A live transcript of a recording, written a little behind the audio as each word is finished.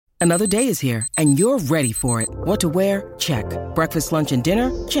Another day is here, and you're ready for it. What to wear? Check. Breakfast, lunch, and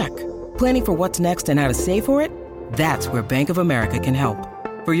dinner? Check. Planning for what's next and how to save for it? That's where Bank of America can help.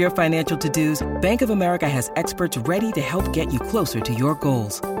 For your financial to-dos, Bank of America has experts ready to help get you closer to your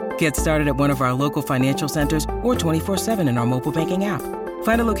goals. Get started at one of our local financial centers or 24/7 in our mobile banking app.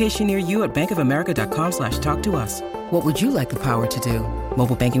 Find a location near you at bankofamerica.com/talktous. What would you like the power to do?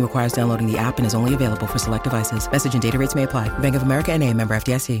 Mobile banking requires downloading the app and is only available for select devices. Message and data rates may apply. Bank of America N.A., member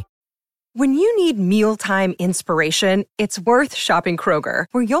FDIC. When you need mealtime inspiration, it's worth shopping Kroger,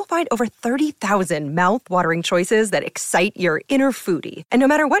 where you'll find over 30,000 mouth-watering choices that excite your inner foodie. And no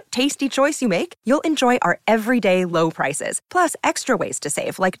matter what tasty choice you make, you'll enjoy our everyday low prices, plus extra ways to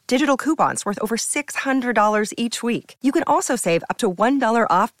save, like digital coupons worth over $600 each week. You can also save up to $1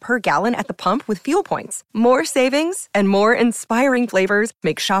 off per gallon at the pump with fuel points. More savings and more inspiring flavors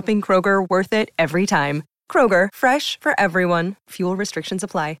make shopping Kroger worth it every time. Kroger, fresh for everyone. Fuel restrictions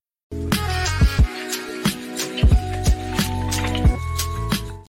apply.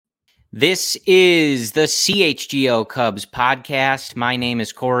 This is the CHGO Cubs podcast. My name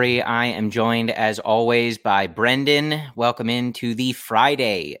is Corey. I am joined, as always, by Brendan. Welcome into the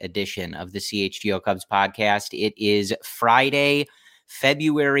Friday edition of the CHGO Cubs podcast. It is Friday,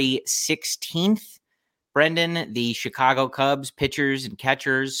 February 16th. Brendan, the Chicago Cubs pitchers and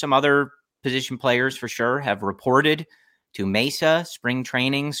catchers, some other position players for sure, have reported to Mesa. Spring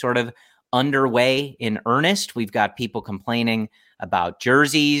training sort of underway in earnest. We've got people complaining about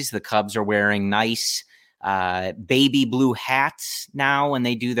jerseys. The Cubs are wearing nice baby blue hats now when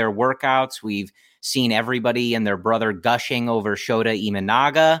they do their workouts. We've seen everybody and their brother gushing over Shota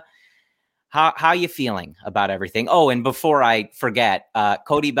Imanaga. How you feeling about everything? Oh, and before I forget,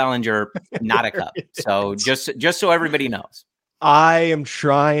 Cody Bellinger, not a Cub. So just so everybody knows. I am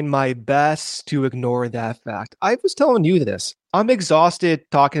trying my best to ignore that fact. I was telling you this. I'm exhausted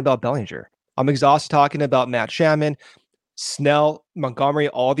talking about Bellinger. I'm exhausted talking about Matt Chapman, Snell, Montgomery,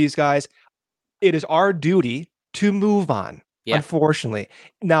 all these guys. It is our duty to move on, unfortunately.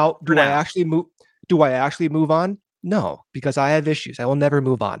 Now, do I actually move on? No, because I have issues. I will never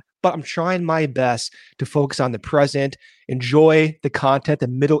move on. But I'm trying my best to focus on the present, enjoy the content, the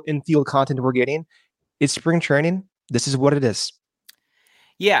middle infield content we're getting. It's spring training. This is what it is.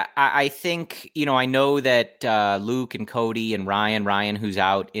 Yeah, I think, I know that Luke and Cody and Ryan, who's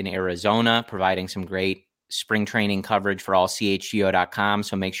out in Arizona, providing some great spring training coverage for allchgo.com.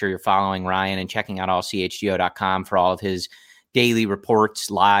 So make sure you're following Ryan and checking out allchgo.com for all of his daily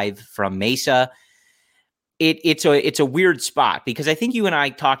reports live from Mesa. It's a weird spot because I think you and I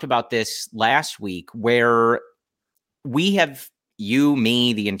talked about this last week where we have you,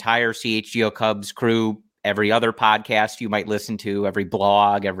 me, the entire CHGO Cubs crew, every other podcast you might listen to, every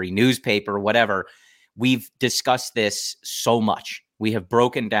blog, every newspaper, whatever. We've discussed this so much. We have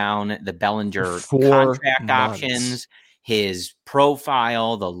broken down the Bellinger contract options, his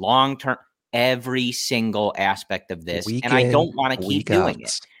profile, the long-term, every single aspect of this. And I don't want to keep doing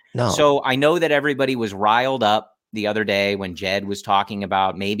it. No. So I know that everybody was riled up the other day when Jed was talking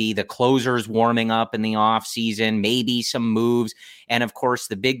about maybe the closers warming up in the offseason, maybe some moves. And of course,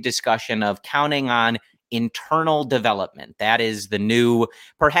 the big discussion of counting on internal development. That is the new,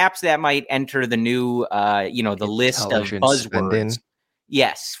 perhaps that might enter the new, the list of buzzwords. Spending.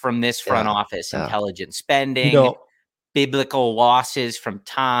 Yes, from this front office, intelligent spending, biblical losses from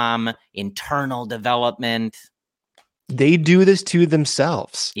Tom, internal development. They do this to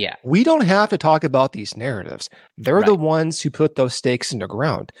themselves. Yeah. We don't have to talk about these narratives. They're the ones who put those stakes in the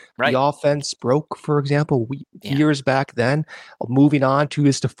ground. Right. The offense broke, for example, years back then. Moving on to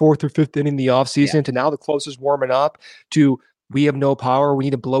the fourth or fifth inning in the offseason to now the closest warming up to we have no power. We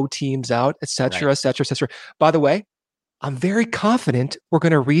need to blow teams out, et cetera, et cetera, et cetera. By the way, I'm very confident we're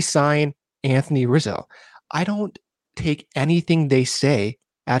going to re-sign Anthony Rizzo. I don't take anything they say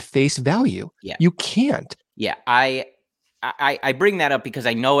at face value. Yeah. You can't. Yeah, I bring that up because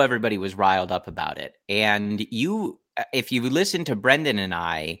I know everybody was riled up about it. And if you listen to Brendan and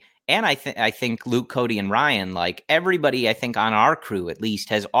I think Luke, Cody, and Ryan, like everybody, I think on our crew at least,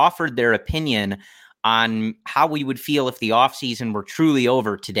 has offered their opinion on how we would feel if the offseason were truly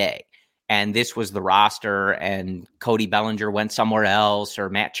over today. And this was the roster and Cody Bellinger went somewhere else or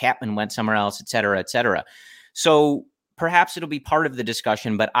Matt Chapman went somewhere else, et cetera, et cetera. So perhaps it'll be part of the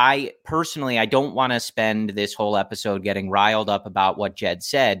discussion, but I don't want to spend this whole episode getting riled up about what Jed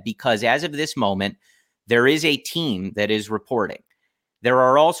said, because as of this moment, there is a team that is reporting. There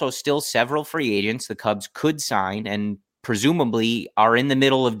are also still several free agents the Cubs could sign and presumably are in the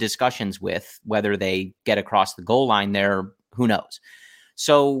middle of discussions with. Whether they get across the goal line there, who knows?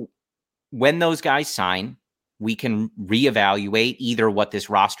 So when those guys sign, we can reevaluate either what this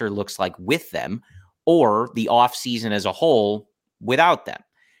roster looks like with them or the offseason as a whole without them.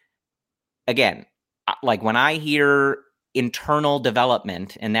 Again, like when I hear internal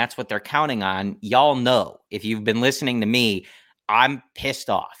development and that's what they're counting on, y'all know, if you've been listening to me, I'm pissed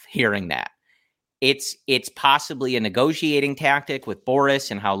off hearing that. It's possibly a negotiating tactic with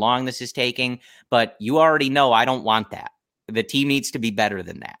Boris and how long this is taking, but you already know I don't want that. The team needs to be better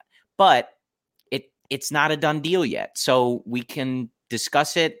than that. But it's not a done deal yet. So we can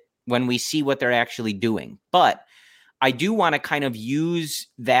discuss it when we see what they're actually doing. But I do want to kind of use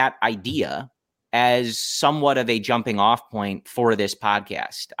that idea as somewhat of a jumping off point for this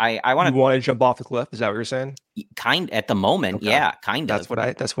podcast. I want to jump off the cliff. Is that what you're saying? At the moment. Okay. Yeah, kind of.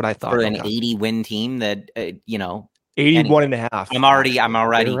 That's what I thought. For an 80 win team that, 81 and a half. I'm already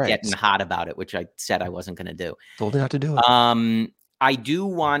getting hot about it, which I said I wasn't going to do. Told you not to do it. I do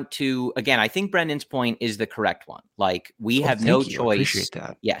want to, again, I think Brendan's point is the correct one. Like we have no choice. I appreciate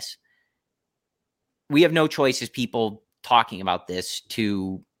that. Yes. We have no choice as people talking about this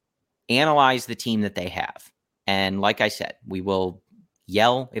to analyze the team that they have. And like I said, we will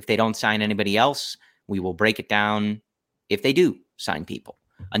yell if they don't sign anybody else. We will break it down if they do sign people.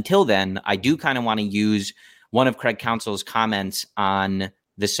 Until then, I do kind of want to use one of Craig Counsell's comments on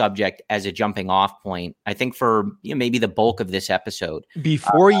the subject as a jumping off point, I think, for maybe the bulk of this episode.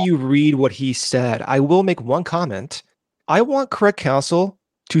 Before you read what he said, I will make one comment. I want Craig Counsell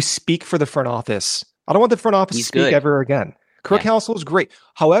to speak for the front office. I don't want the front office to speak ever again. Craig Counsell is great.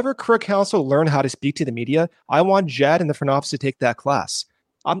 However, Craig Counsell learned how to speak to the media. I want Jed and the front office to take that class.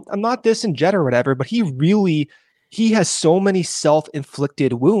 I'm not dissing Jed or whatever, but he has so many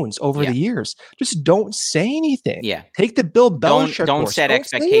self-inflicted wounds over the years. Just don't say anything. Yeah. Take the Bill Belichick Don't set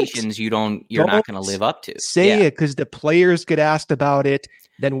expectations you're not going to live up to. Say it, because the players get asked about it,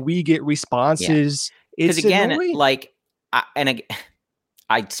 then we get responses. Because again,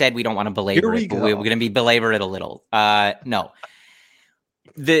 I said we don't want to belabor it, but we're going to be belabor it a little. No.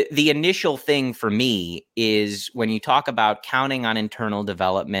 The initial thing for me is when you talk about counting on internal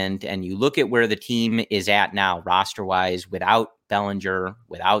development and you look at where the team is at now, roster-wise, without Bellinger,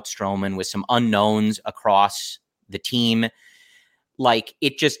 without Stroman, with some unknowns across the team, like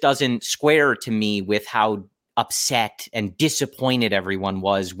it just doesn't square to me with how upset and disappointed everyone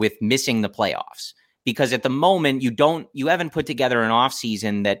was with missing the playoffs. Because at the moment, you haven't put together an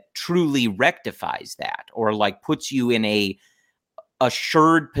offseason that truly rectifies that or like puts you in a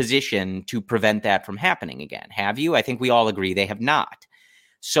assured position to prevent that from happening again. Have you? I think we all agree they have not.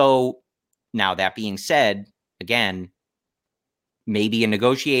 So now that being said, again, maybe a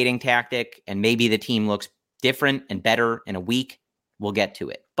negotiating tactic and maybe the team looks different and better in a week. We'll get to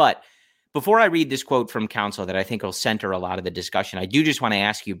it. But before I read this quote from Counsell that I think will center a lot of the discussion, I do just want to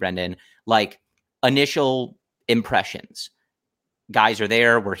ask you, Brendan, like initial impressions. Guys are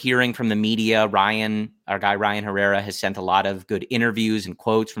there. We're hearing from the media. Our guy Ryan Herrera has sent a lot of good interviews and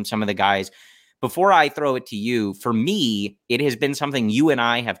quotes from some of the guys. Before I throw it to you, for me, it has been something you and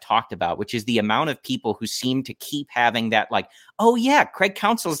I have talked about, which is the amount of people who seem to keep having that like, oh yeah, Craig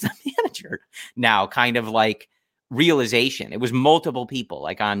Counsell's the manager now kind of like realization. It was multiple people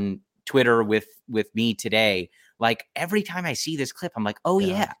like on Twitter with me today. Like every time I see this clip, I'm like, oh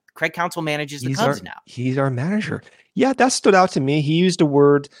yeah, Craig Counsell manages the Cubs now. He's our manager. Yeah, that stood out to me. He used the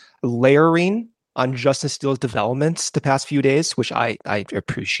word layering on Justin Steele's developments the past few days, which I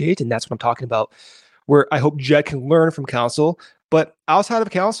appreciate. And that's what I'm talking about, where I hope Jed can learn from Counsell. But outside of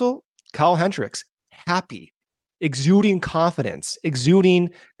Counsell, Kyle Hendricks, happy, exuding confidence, exuding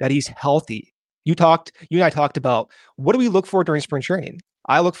that he's healthy. You and I talked about what do we look for during spring training?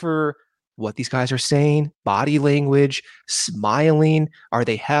 I look for what these guys are saying, body language, smiling. Are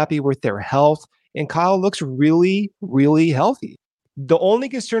they happy with their health? And Kyle looks really, really healthy. The only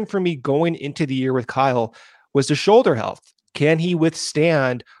concern for me going into the year with Kyle was the shoulder health. Can he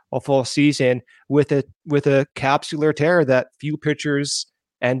withstand a full season with a capsular tear that few pitchers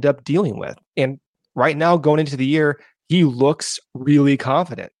end up dealing with? And right now, going into the year, he looks really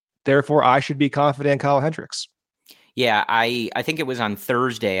confident. Therefore, I should be confident in Kyle Hendricks. Yeah, I think it was on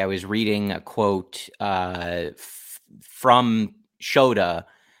Thursday. I was reading a quote from Shota.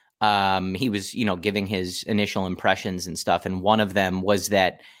 He was, giving his initial impressions and stuff. And one of them was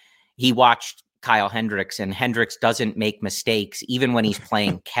that he watched Kyle Hendricks, and Hendricks doesn't make mistakes, even when he's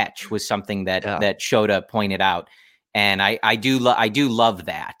playing catch, was something that Shota pointed out. And I do love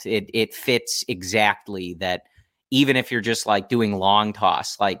that. It fits exactly that. Even if you're just like doing long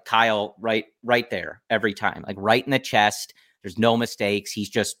toss, like Kyle right there every time, like right in the chest, there's no mistakes. He's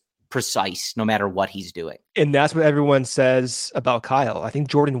just precise no matter what he's doing. And that's what everyone says about Kyle. I think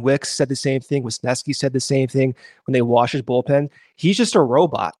Jordan Wicks said the same thing. Wisniewski said the same thing when they watched his bullpen. He's just a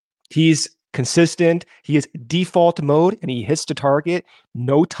robot. He's consistent. He is default mode, and he hits the target.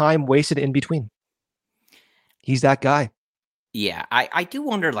 No time wasted in between. He's that guy. Yeah, I do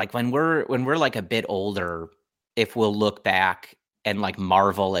wonder, like, when we're like a bit older, if we'll look back and like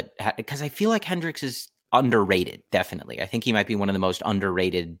marvel at, because I feel like Hendricks is underrated. Definitely, I think he might be one of the most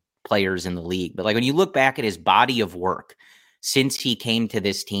underrated players in the league. But like when you look back at his body of work since he came to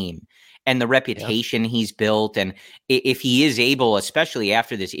this team and the reputation he's built, and if he is able, especially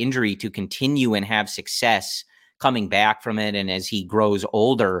after this injury, to continue and have success coming back from it, and as he grows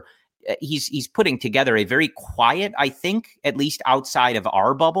older, he's putting together a very quiet, I think, at least outside of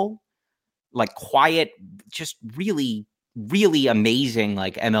our bubble, like quiet, just really, really amazing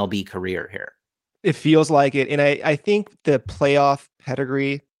like MLB career here. It feels like it. And I think the playoff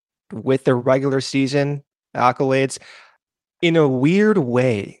pedigree with the regular season accolades, in a weird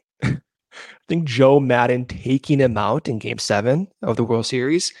way, I think Joe Madden taking him out in Game 7 of the World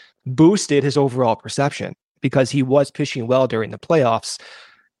Series boosted his overall perception because he was pitching well during the playoffs.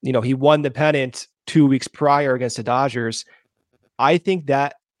 You know, he won the pennant 2 weeks prior against the Dodgers. I think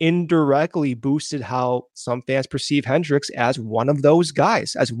that indirectly boosted how some fans perceive Hendricks as one of those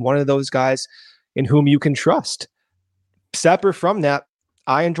guys in whom you can trust. Separate from that,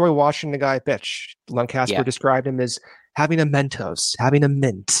 I enjoy watching the guy pitch. Lancaster described him as having a Mentos, having a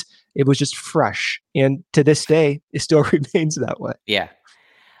mint. It was just fresh. And to this day, it still remains that way. Yeah.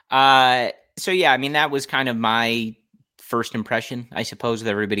 So, yeah, I mean, that was kind of my first impression, I suppose, of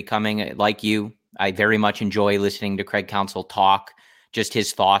everybody coming. Like you, I very much enjoy listening to Craig Counsell talk, just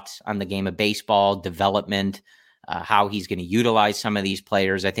his thoughts on the game of baseball, development, how he's going to utilize some of these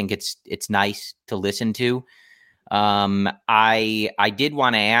players. I think it's nice to listen to. I did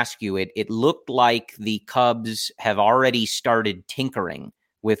want to ask you, it looked like the Cubs have already started tinkering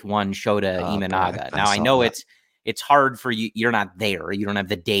with one Shota Imanaga. Now I know it's hard for you. You're not there. You don't have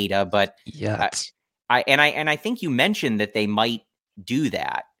the data, but I think you mentioned that they might do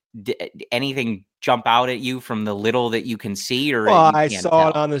that. Anything jump out at you from the little that you can see, or I saw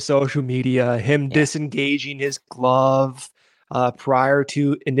it on the social media, him disengaging his glove prior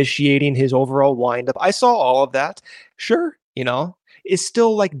to initiating his overall windup. I saw all of that. Sure, it's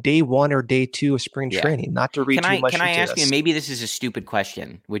still like day 1 or day 2 of spring training. Not to read too much. Can I ask you? Maybe this is a stupid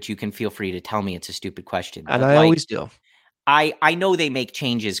question, which you can feel free to tell me it's a stupid question. And I always do. I know they make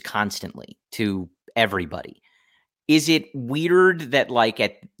changes constantly to everybody. Is it weird that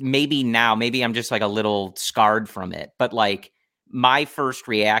maybe I'm just like a little scarred from it, but like my first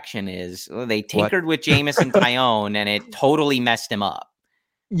reaction is they tinkered with Jameson Tyone and it totally messed him up.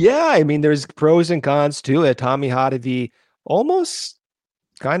 Yeah, I mean, there's pros and cons to it. Tommy Hotovy almost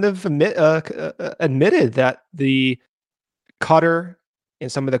kind of admitted that the cutter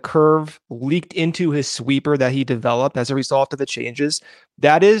and some of the curve leaked into his sweeper that he developed as a result of the changes.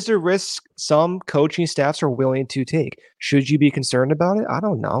 That is the risk some coaching staffs are willing to take. Should you be concerned about it? I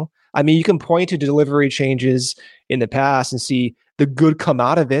don't know. I mean, you can point to delivery changes in the past and see the good come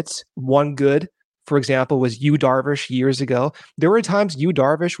out of it. One good, for example, was Yu Darvish years ago. There were times Yu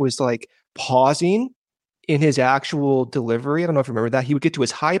Darvish was like pausing in his actual delivery. I don't know if you remember that. He would get to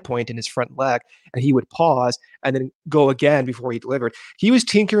his high point in his front leg and he would pause and then go again before he delivered. He was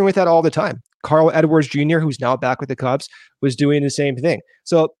tinkering with that all the time. Carl Edwards Jr., who's now back with the Cubs, was doing the same thing.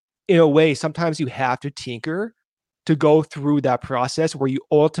 So in a way, sometimes you have to tinker to go through that process where you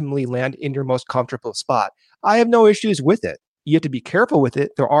ultimately land in your most comfortable spot. I have no issues with it. You have to be careful with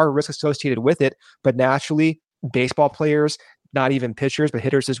it. There are risks associated with it, but naturally, baseball players, not even pitchers, but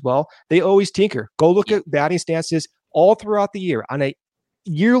hitters as well, they always tinker. Go look at batting stances all throughout the year. On a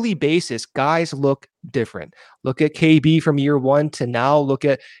yearly basis, guys look different. Look at KB from year 1 to now. Look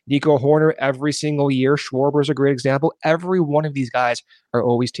at Nico Horner every single year. Schwarber's a great example. Every one of these guys are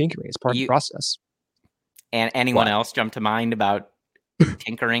always tinkering. It's part of the process. And anyone else jump to mind about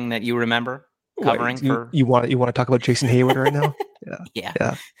tinkering that you remember covering? You want to talk about Jason Hayward right now?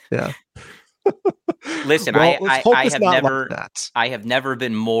 Yeah. Listen, I have never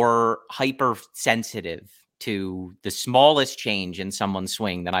been more hypersensitive to the smallest change in someone's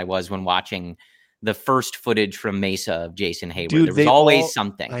swing than I was when watching the first footage from Mesa of Jason Hayward. Dude, there was always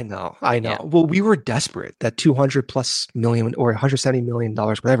something. I know. Yeah. Well, we were desperate, that $200+ million or $170 million,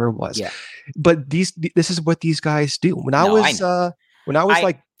 whatever it was. Yeah. But this is what these guys do.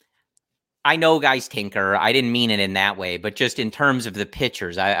 I know guys tinker. I didn't mean it in that way, but just in terms of the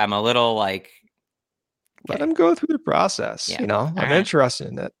pitchers, I'm a little like, let them go through the process. I'm interested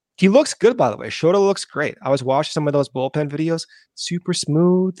in it. He looks good, by the way. Shota looks great. I was watching some of those bullpen videos. Super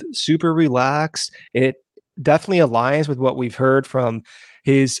smooth, super relaxed. It definitely aligns with what we've heard from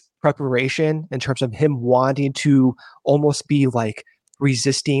his preparation in terms of him wanting to almost be like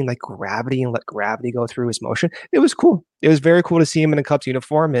resisting like gravity and let gravity go through his motion. It was cool. It was very cool to see him in a Cubs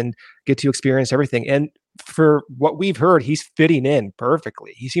uniform and get to experience everything. And for what we've heard, he's fitting in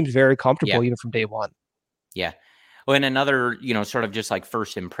perfectly. He seems very comfortable even from day one. Yeah. Well, and another, sort of just like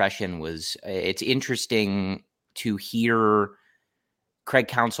first impression was it's interesting to hear Craig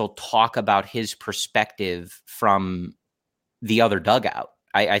Counsell talk about his perspective from the other dugout.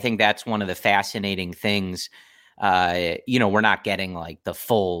 I think that's one of the fascinating things. We're not getting like the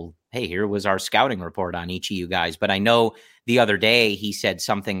full, hey, here was our scouting report on each of you guys. But I know the other day he said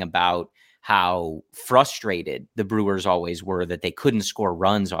something about how frustrated the Brewers always were that they couldn't score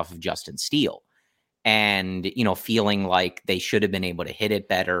runs off of Justin Steele. And, feeling like they should have been able to hit it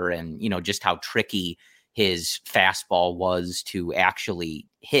better and, just how tricky his fastball was to actually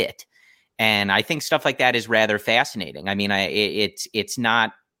hit. And I think stuff like that is rather fascinating. I mean, it's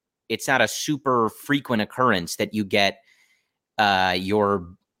not a super frequent occurrence that you get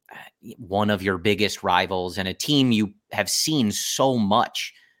one of your biggest rivals and a team you have seen so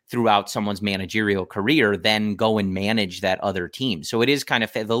much throughout someone's managerial career then go and manage that other team. So it is kind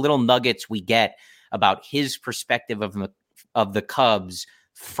of the little nuggets we get about his perspective of the Cubs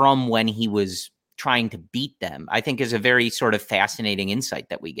from when he was trying to beat them, I think is a very sort of fascinating insight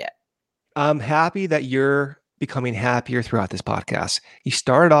that we get. I'm happy that you're becoming happier throughout this podcast. You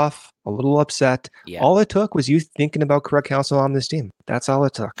started off a little upset. Yeah. All it took was you thinking about Craig Counsell on this team. That's all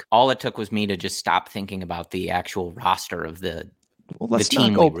it took. All it took was me to just stop thinking about the actual roster of the let's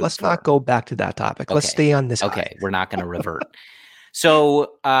not go back to that topic. Okay. Let's stay on this. Okay, we're not going to revert.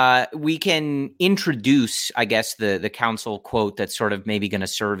 So we can introduce, I guess, the Counsell quote that's sort of maybe going to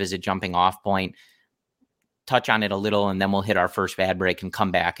serve as a jumping off point, touch on it a little, and then we'll hit our first ad break and come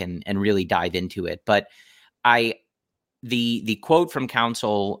back and really dive into it. But the quote from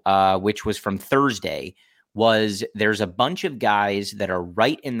Counsell, which was from Thursday, was there's a bunch of guys that are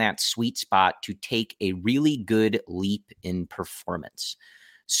right in that sweet spot to take a really good leap in performance.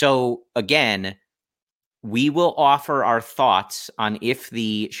 So again, we will offer our thoughts on if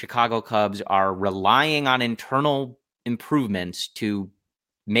the Chicago Cubs are relying on internal improvements to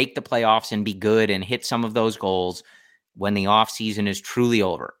make the playoffs and be good and hit some of those goals when the offseason is truly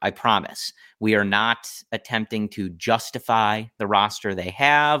over. I promise. We are not attempting to justify the roster they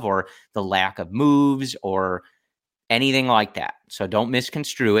have or the lack of moves or anything like that. So don't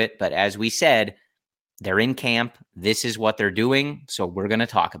misconstrue it. But as we said, they're in camp. This is what they're doing. So we're going to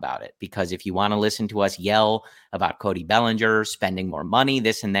talk about it, because if you want to listen to us yell about Cody Bellinger spending more money,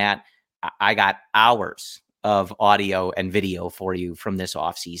 this and that, I got hours of audio and video for you from this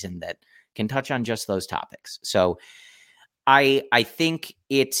offseason that can touch on just those topics. So I think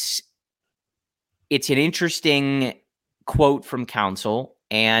it's an interesting quote from Counsell,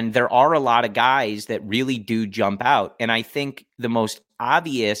 and there are a lot of guys that really do jump out. And I think the most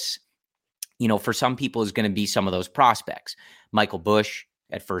obvious, for some people is going to be some of those prospects. Michael Busch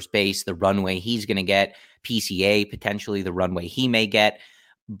at first base, the runway he's going to get, PCA, potentially the runway he may get.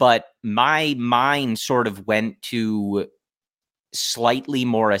 But my mind sort of went to slightly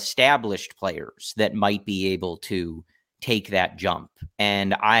more established players that might be able to take that jump.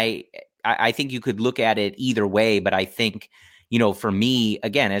 And I think you could look at it either way, but I think, for me,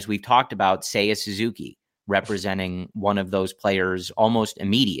 again, as we've talked about, Seiya Suzuki representing one of those players almost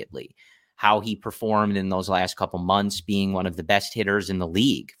immediately. How he performed in those last couple months, being one of the best hitters in the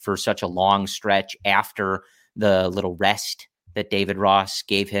league for such a long stretch after the little rest that David Ross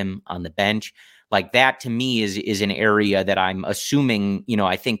gave him on the bench. Like that to me is an area that I'm assuming,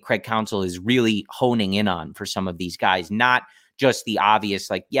 I think Craig Counsell is really honing in on for some of these guys, not just the obvious,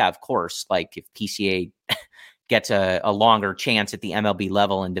 like, yeah, of course, like if PCA gets a longer chance at the MLB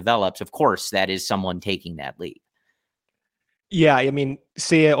level and develops, of course, that is someone taking that lead. Yeah, I mean,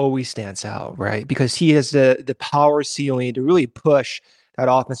 Seiya always stands out, right? Because he has the power ceiling to really push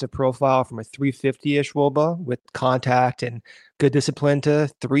that offensive profile from a 350-ish WOBA with contact and good discipline to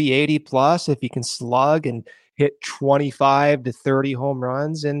 380 plus if he can slug and hit 25 to 30 home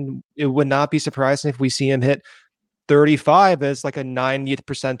runs. And it would not be surprising if we see him hit 35 as like a 90th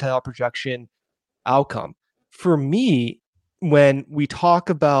percentile projection outcome. For me, when we talk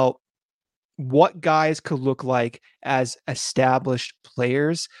about what guys could look like as established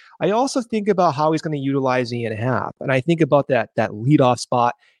players, I also think about how he's going to utilize Ian Happ. And I think about that leadoff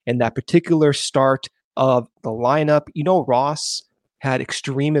spot and that particular start of the lineup. Ross had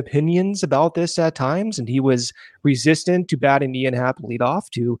extreme opinions about this at times, and he was resistant to batting Ian Happ leadoff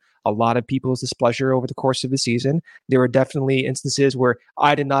to a lot of people's displeasure over the course of the season. There were definitely instances where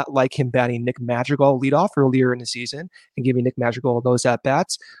I did not like him batting Nick Madrigal leadoff earlier in the season and giving Nick Madrigal those at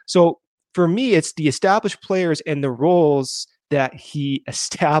bats. So for me, it's the established players and the roles that he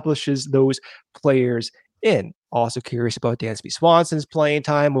establishes those players in. Also curious about Dansby Swanson's playing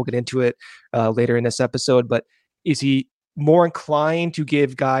time. We'll get into it later in this episode, but is he more inclined to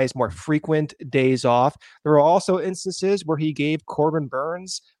give guys more frequent days off? There are also instances where he gave Corbin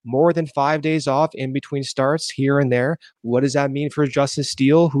Burns more than 5 days off in between starts here and there. What does that mean for Justice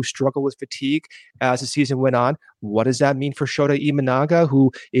Steele, who struggled with fatigue as the season went on? What does that mean for Shota Imanaga,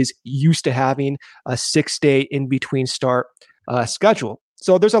 who is used to having a 6-day in between start schedule?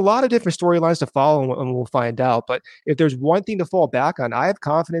 So there's a lot of different storylines to follow, and we'll find out. But if there's one thing to fall back on, I have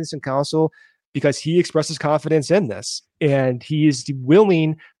confidence in Counsell because he expresses confidence in this, and he is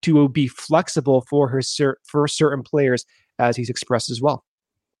willing to be flexible for certain players, as he's expressed as well.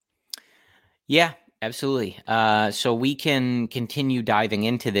 Yeah, absolutely. So we can continue diving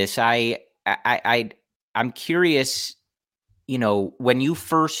into this. I'm curious, when you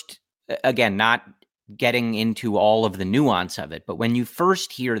first, again, not getting into all of the nuance of it, but when you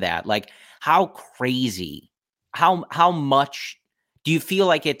first hear that, like, how crazy, how much do you feel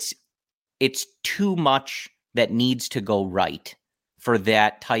like it's too much that needs to go right for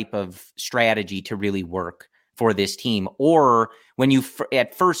that type of strategy to really work for this team? Or when you,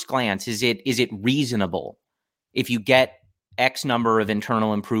 at first glance, is it reasonable if you get X number of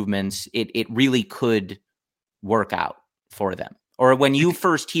internal improvements, it really could work out for them? Or when you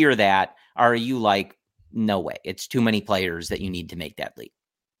first hear that, are you like, no way, it's too many players that you need to make that leap?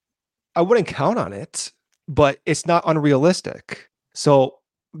 I wouldn't count on it, but it's not unrealistic. So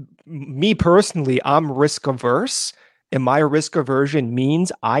me personally, I'm risk averse, and my risk aversion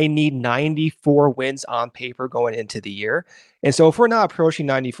means I need 94 wins on paper going into the year. And so if we're not approaching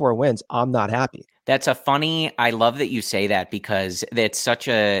 94 wins, I'm not happy. I love that you say that, because there's such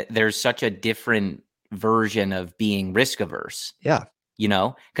a different version of being risk averse. Yeah.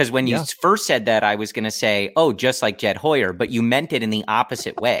 Because when you first said that, I was going to say, oh, just like Jed Hoyer, but you meant it in the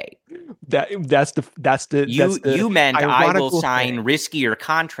opposite way. You meant I will sign riskier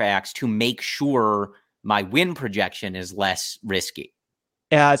contracts to make sure my win projection is less risky.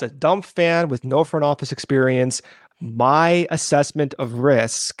 As a dumb fan with no front office experience, my assessment of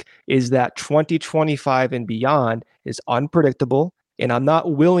risk is that 2025 and beyond is unpredictable, and I'm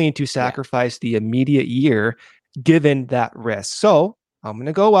not willing to sacrifice the immediate year given that risk. So I'm going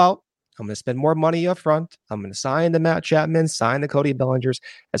to go out. I'm going to spend more money up front. I'm going to sign the Matt Chapman, sign the Cody Bellingers,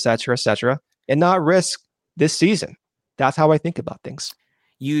 et cetera, and not risk this season. That's how I think about things.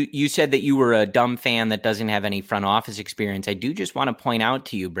 You said that you were a dumb fan that doesn't have any front office experience. I do just want to point out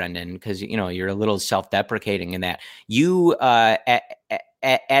to you, Brendan, because you're a little self-deprecating in that you,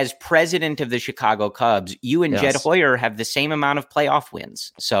 as president of the Chicago Cubs, you and Jed Hoyer have the same amount of playoff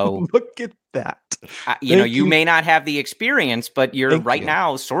wins. So look at that. You may not have the experience, but you're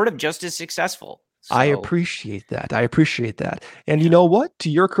now sort of just as successful. So, I appreciate that. And you know what? To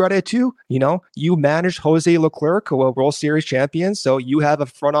your credit too, you managed Jose Leclerc, a World Series champion. So you have a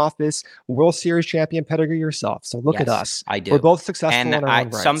front office World Series champion pedigree yourself. So look at us. I do. We're both successful and in our own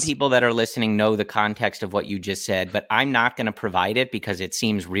rights. Some people that are listening know the context of what you just said, but I'm not going to provide it because it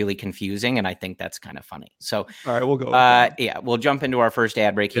seems really confusing, and I think that's kind of funny. So all right, we'll go. We'll jump into our first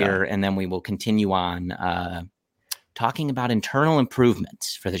ad break here, and then we will continue on talking about internal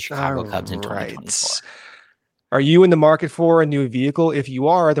improvements for the Chicago Cubs in 2024. Are you in the market for a new vehicle? If you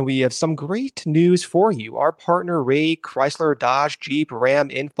are, then we have some great news for you. Our partner, Ray Chrysler Dodge Jeep Ram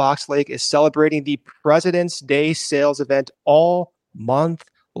in Fox Lake, is celebrating the President's Day sales event all month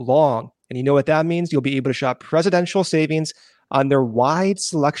long. And you know what that means? You'll be able to shop presidential savings on their wide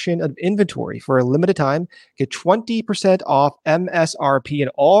selection of inventory for a limited time. Get 20% off MSRP in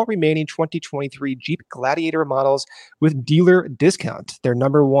all remaining 2023 Jeep Gladiator models with dealer discount. They're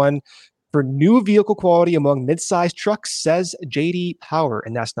number one for new vehicle quality among mid-sized trucks, says JD Power.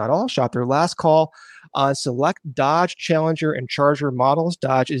 And that's not all. Shop their last call on select Dodge Challenger and Charger models.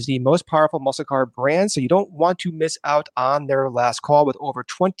 Dodge is the most powerful muscle car brand, so you don't want to miss out on their last call with over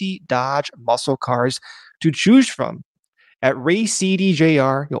 20 Dodge muscle cars to choose from. At Ray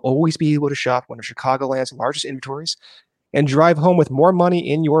CDJR, you'll always be able to shop one of Chicagoland's largest inventories and drive home with more money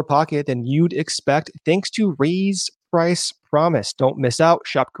in your pocket than you'd expect thanks to Ray's Price Promise. Don't miss out.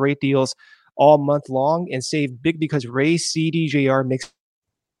 Shop great deals all month long and save big because Ray CDJR makes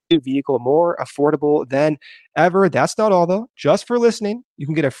the vehicle more affordable than ever. That's not all, though. Just for listening, you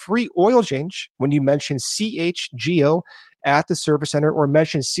can get a free oil change when you mention CHGO at the service center or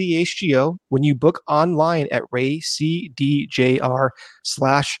mention CHGO when you book online at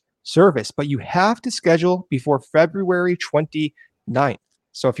raycdjr/service. But you have to schedule before February 29th.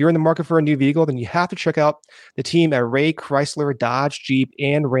 So if you're in the market for a new vehicle, then you have to check out the team at Ray Chrysler, Dodge, Jeep,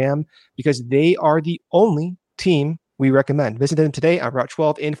 and Ram, because they are the only team we recommend. Visit them today on Route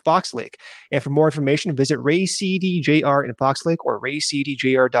 12 in Fox Lake. And for more information, visit Ray CDJR in Fox Lake or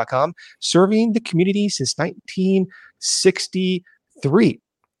raycdjr.com, serving the community since 1963.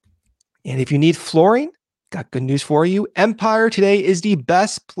 And if you need flooring, got good news for you. Empire today is the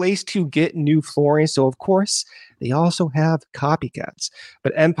best place to get new flooring. So, of course, they also have copycats.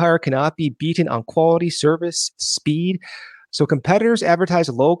 But Empire cannot be beaten on quality, service, speed. So competitors advertise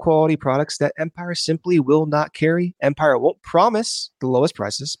low-quality products that Empire simply will not carry. Empire won't promise the lowest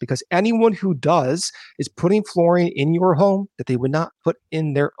prices because anyone who does is putting flooring in your home that they would not put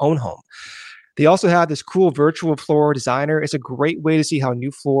in their own home. They also have this cool virtual floor designer. It's a great way to see how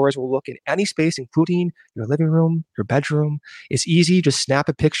new floors will look in any space, including your living room, your bedroom. It's easy. Just snap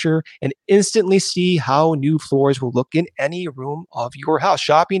a picture and instantly see how new floors will look in any room of your house.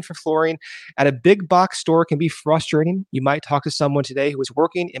 Shopping for flooring at a big box store can be frustrating. You might talk to someone today who was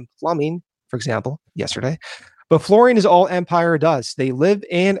working in plumbing, for example, yesterday. But flooring is all Empire does. They live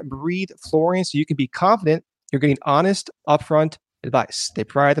and breathe flooring, so you can be confident you're getting honest, upfront advice. They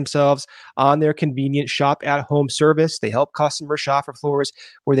pride themselves on their convenient shop at home service. They help customers shop for floors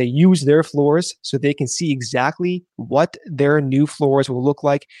where they use their floors so they can see exactly what their new floors will look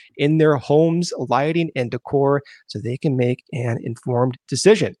like in their homes, lighting, and decor so they can make an informed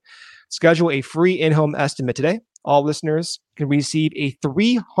decision. Schedule a free in-home estimate today. All listeners can receive a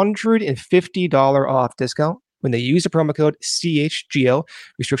 $350 off discount when they use the promo code CHGO.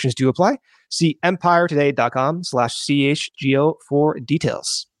 Restrictions do apply. See empiretoday.com/CHGO for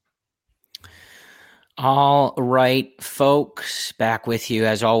details. All right, folks, back with you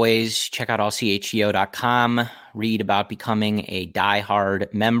as always. Check out allchgo.com. Read about becoming a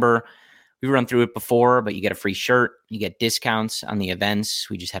diehard member. We run through it before, but you get a free shirt. You get discounts on the events.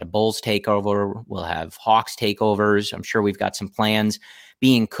 We just had a Bulls takeover. We'll have Hawks takeovers. I'm sure we've got some plans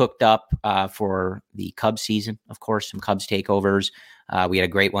being cooked up for the Cubs season. Of course, some Cubs takeovers. We had a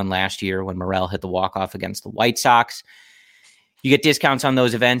great one last year when Morel hit the walk-off against the White Sox. You get discounts on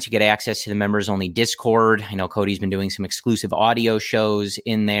those events. You get access to the members-only Discord. I know Cody's been doing some exclusive audio shows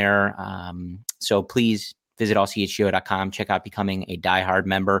in there. So please visit allchgo.com. Check out becoming a diehard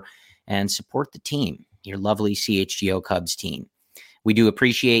member and support the team, your lovely CHGO Cubs team. We do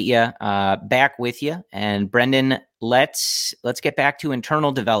appreciate you. Back with you. And Brendan, let's get back to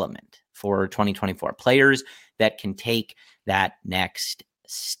internal development for 2024. Players that can take that next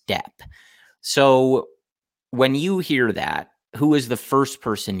step. So when you hear that, who is the first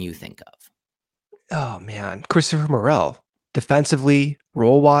person you think of? Oh, man. Christopher Morel. Defensively,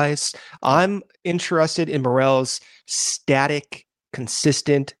 role-wise, I'm interested in Morel's static,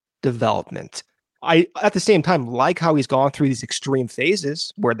 consistent development. I, at the same time, like how he's gone through these extreme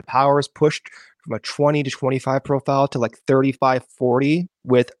phases where the power is pushed from a 20 to 25 profile to like 35, 40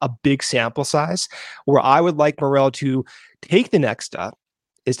 with a big sample size. Where I would like Morel to take the next step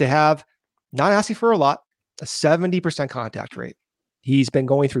is to have, not asking for a lot, a 70% contact rate. He's been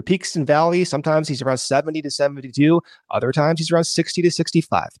going through peaks and valleys. Sometimes he's around 70 to 72. Other times he's around 60 to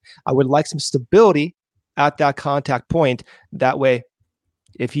 65. I would like some stability at that contact point. That way,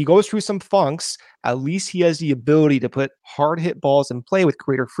 if he goes through some funks, at least he has the ability to put hard hit balls in play with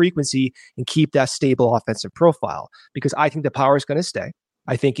greater frequency and keep that stable offensive profile. Because I think the power is going to stay.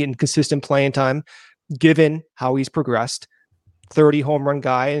 I think in consistent playing time, given how he's progressed, 30 home run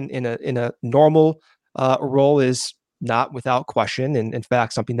guy in a normal role is not without question. And in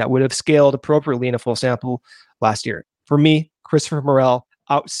fact, something that would have scaled appropriately in a full sample last year. For me, Christopher Morel,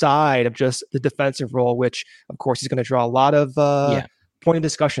 outside of just the defensive role, which of course he's going to draw a lot of point of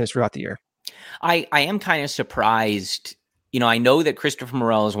discussions throughout the year. I am kind of surprised. You know, I know that Christopher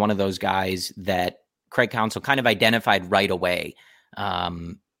Morel is one of those guys that Craig Counsell kind of identified right away.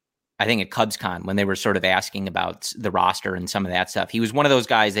 I think at CubsCon when they were sort of asking about the roster and some of that stuff, he was one of those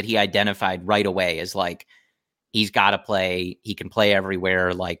guys that he identified right away as like, he's got to play. He can play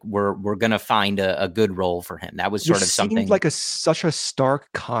everywhere. Like we're going to find a good role for him. That was sort of something like such a stark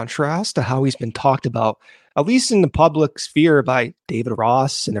contrast to how he's been talked about, at least in the public sphere, by David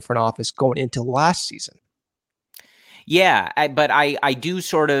Ross in the front office going into last season. Yeah. But I do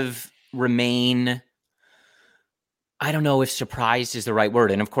sort of remain, I don't know if surprised is the right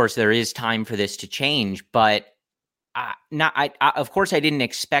word. And of course there is time for this to change, but of course, I didn't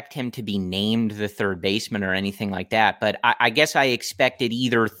expect him to be named the third baseman or anything like that. But I guess I expected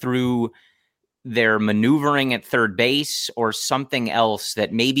either through they're maneuvering at third base or something else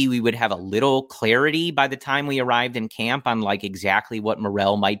that maybe we would have a little clarity by the time we arrived in camp on like exactly what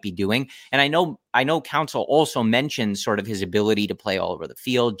Morel might be doing. And I know Council also mentioned sort of his ability to play all over the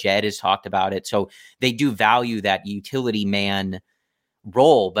field. Jed has talked about it. So they do value that utility man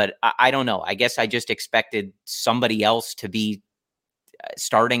role, but I don't know. I guess I just expected somebody else to be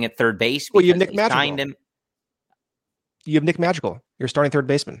starting at third base because well, you have Nick they signed Magical. him. You have Nick Magical. You're starting third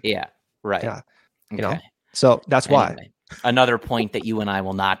baseman. Yeah. Right. Yeah. You Okay. know, so that's why. Anyway, another point that you and I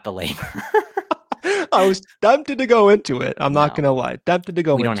will not belabor. I was tempted to go into it. I'm not No. going to lie. Tempted to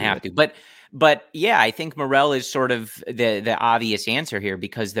go We into it. don't have to. But yeah, I think Morel is sort of the obvious answer here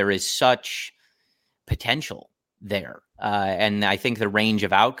because there is such potential there. And I think the range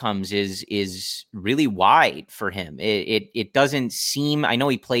of outcomes is really wide for him. It doesn't seem, I know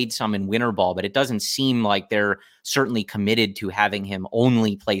he played some in winter ball, but it doesn't seem like they're certainly committed to having him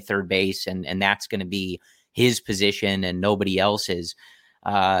only play third base and that's going to be his position and nobody else's.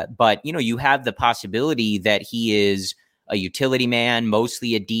 But, you know, you have the possibility that he is a utility man,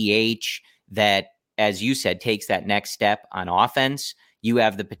 mostly a DH that, as you said, takes that next step on offense. You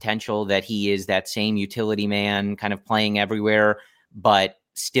have the potential that he is that same utility man kind of playing everywhere, but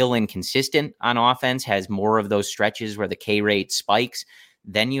still inconsistent on offense, has more of those stretches where the K rate spikes.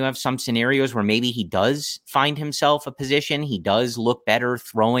 Then you have some scenarios where maybe he does find himself a position. He does look better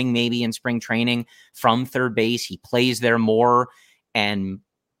throwing maybe in spring training from third base. He plays there more and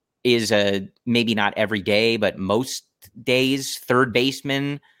is a maybe not every day, but most days third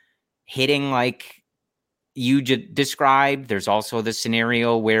baseman hitting like you described. There's also the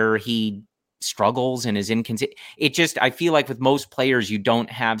scenario where he struggles and is inconsistent. It just, I feel like with most players, you don't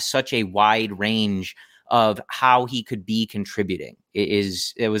have such a wide range of how he could be contributing.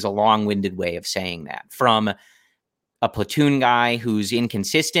 It was a long-winded way of saying that. From a platoon guy who's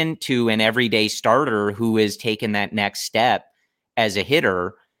inconsistent to an everyday starter who has taken that next step as a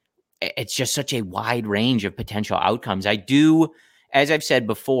hitter. It's just such a wide range of potential outcomes. I do, as I've said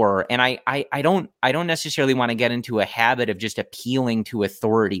before, and I don't necessarily want to get into a habit of just appealing to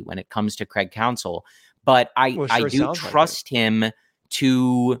authority when it comes to Craig Counsell, but I do trust him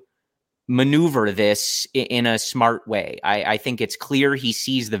to maneuver this in a smart way. I think it's clear he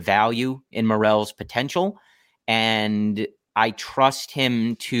sees the value in Morel's potential, and I trust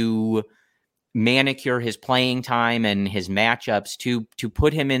him to manicure his playing time and his matchups to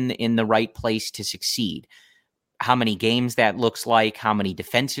put him in the right place to succeed. How many games that looks like, how many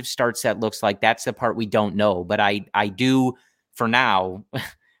defensive starts that looks like, that's the part we don't know. But I do, for now,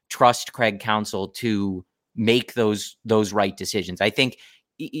 trust Craig Counsell to make those right decisions. I think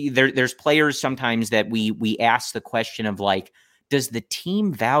there's players sometimes that we ask the question of like, does the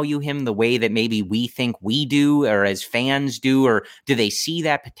team value him the way that maybe we think we do or as fans do, or do they see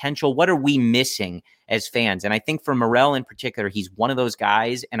that potential? What are we missing as fans? And I think for Morel in particular, he's one of those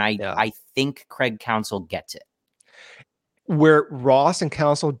guys, and I think Craig Counsell gets it. Where Ross and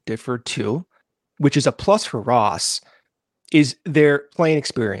Counsell differ too, which is a plus for Ross, is their playing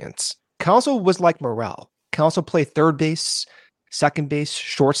experience. Counsell was like Morel. Counsell played third base, second base,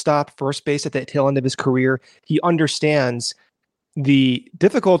 shortstop, first base at the tail end of his career. He understands the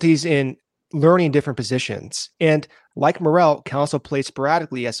difficulties in learning different positions. And like Morel, Counsell played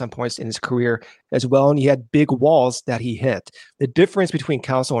sporadically at some points in his career as well, and he had big walls that he hit. The difference between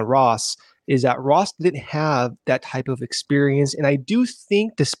Counsell and Ross is that Ross didn't have that type of experience. And I do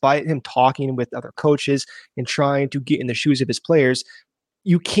think, despite him talking with other coaches and trying to get in the shoes of his players,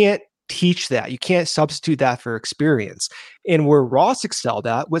 you can't teach that. You can't substitute that for experience. And where Ross excelled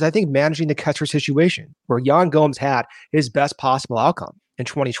at was, I think, managing the catcher situation, where Yan Gomes had his best possible outcome in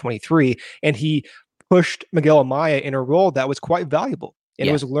 2023. And he pushed Miguel Amaya in a role that was quite valuable. And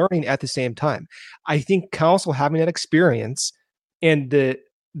it was learning at the same time. I think Counsell having that experience and the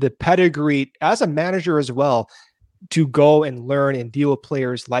pedigree as a manager as well to go and learn and deal with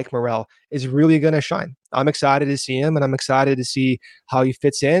players like Morel is really going to shine. I'm excited to see him, and I'm excited to see how he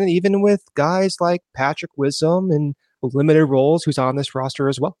fits in, even with guys like Patrick Wisdom and limited roles who's on this roster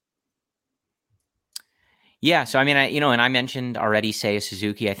as well. Yeah, so I mean, and I mentioned already Seiya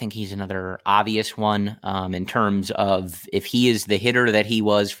Suzuki. I think he's another obvious one in terms of if he is the hitter that he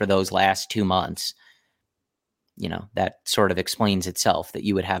was for those last 2 months, that sort of explains itself that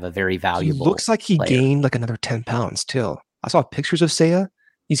you would have a very valuable. He looks like he gained like another 10 pounds too. I saw pictures of Seiya.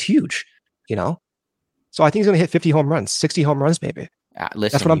 He's huge, So I think he's going to hit 50 home runs, 60 home runs maybe.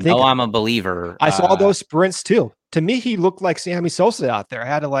 Listen, that's what I'm thinking. I'm a believer. I saw those sprints too. To me, he looked like Sammy Sosa out there. I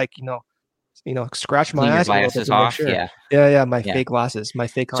had to scratch my eyes glasses off. Sure. Yeah. My fake glasses, my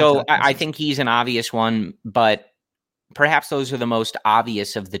fake contacts. So I think he's an obvious one, but perhaps those are the most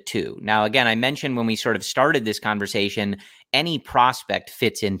obvious of the two. Now, again, I mentioned when we sort of started this conversation, any prospect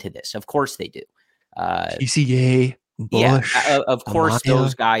fits into this. Of course they do. PCA, Bush, of course, Amaya.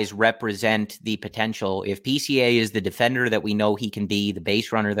 those guys represent the potential. If PCA is the defender that we know he can be, the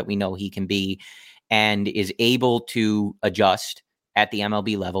base runner that we know he can be, and is able to adjust at the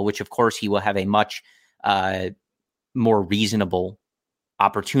MLB level, which of course he will have a much more reasonable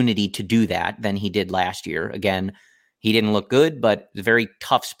opportunity to do that than he did last year. Again, he didn't look good, but it's a very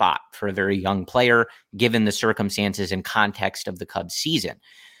tough spot for a very young player, given the circumstances and context of the Cubs season.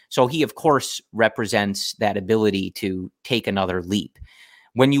 So he, of course, represents that ability to take another leap.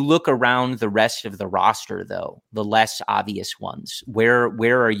 When you look around the rest of the roster, though, the less obvious ones, where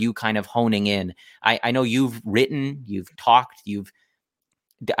are you kind of honing in? I know you've written, you've talked,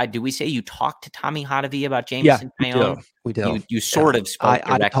 do we say you talked to Tommy Hotovy about Yeah, Jameson we do. Tyone? We do. You sort of spoke I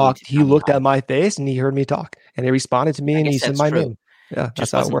directly to talked. He Tommy looked Hotovy. at my face and he heard me talk, and he responded to me I and he guess said that's my true. name. Yeah, that's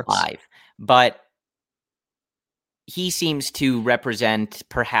Just how it wasn't works. live. But he seems to represent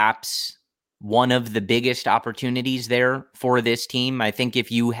perhaps one of the biggest opportunities there for this team. I think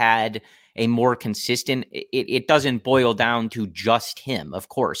if you had a more consistent, it doesn't boil down to just him. Of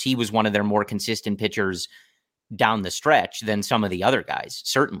course, he was one of their more consistent pitchers down the stretch than some of the other guys,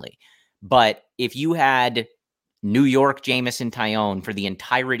 certainly. But if you had New York Jameson Tyone for the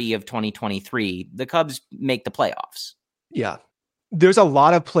entirety of 2023, the Cubs make the playoffs. Yeah. There's a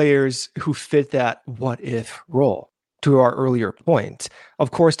lot of players who fit that what if role. To our earlier point, of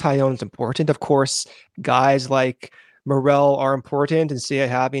course, Tyone's important. Of course, guys like Morel are important, and Seiya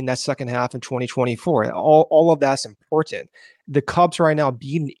having that second half in 2024. All of that's important. The Cubs right now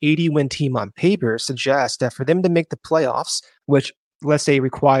being an 80-win team on paper suggests that for them to make the playoffs, which let's say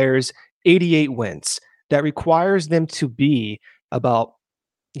requires 88 wins, that requires them to be about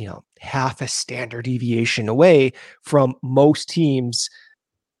half a standard deviation away from most teams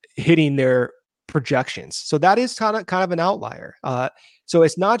hitting their projections. So that is kind of an outlier. So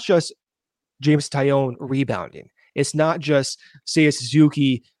it's not just James Tyone rebounding. It's not just Seiya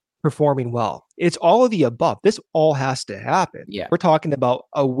Suzuki performing well. It's all of the above. This all has to happen. Yeah. We're talking about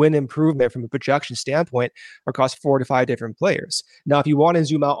a win improvement from a projection standpoint across 4 to 5 different players. Now, if you want to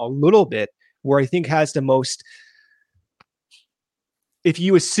zoom out a little bit, where I think has the most, if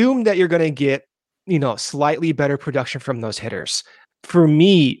you assume that you're going to get, slightly better production from those hitters, for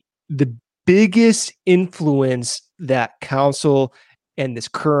me, the biggest influence that Counsell and this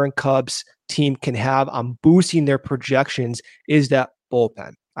current Cubs team can have on boosting their projections is that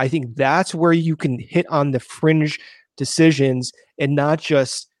bullpen. I think that's where you can hit on the fringe decisions and not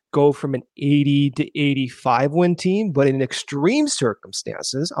just go from an 80 to 85 win team, but in extreme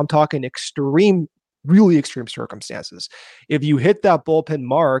circumstances, I'm talking really extreme circumstances. If you hit that bullpen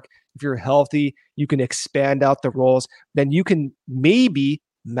mark, if you're healthy, you can expand out the roles, then you can maybe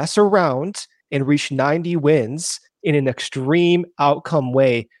mess around and reach 90 wins in an extreme outcome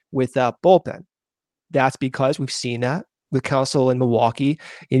way with that bullpen. That's because we've seen that with Counsell in Milwaukee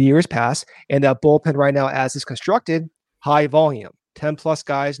in years past. And that bullpen right now, as it's constructed, high volume, 10 plus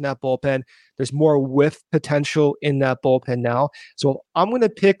guys in that bullpen. There's more whiff potential in that bullpen now. So I'm going to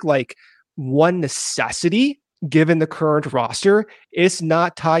pick like one necessity given the current roster. It's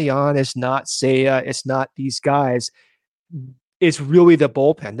not Taillon, it's not Seiya, it's not these guys. It's really the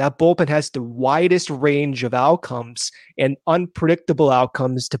bullpen. That bullpen has the widest range of outcomes and unpredictable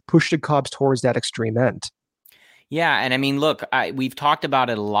outcomes to push the Cubs towards that extreme end. Yeah, and I mean, look, we've talked about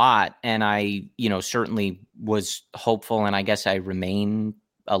it a lot, and I, certainly was hopeful, and I guess I remain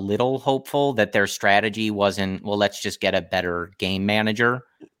a little hopeful that their strategy wasn't, well, let's just get a better game manager,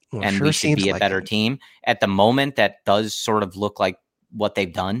 and we should be a better team. At the moment, that does sort of look like what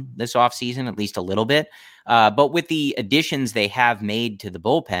they've done this offseason, at least a little bit. But with the additions they have made to the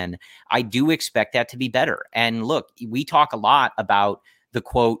bullpen, I do expect that to be better. And look, we talk a lot about the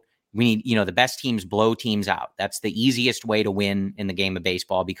quote, we need, the best teams blow teams out. That's the easiest way to win in the game of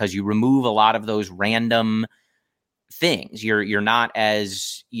baseball because you remove a lot of those random things. You're not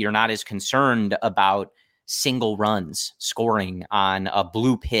as concerned about single runs scoring on a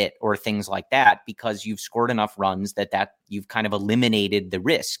bloop hit or things like that because you've scored enough runs that you've kind of eliminated the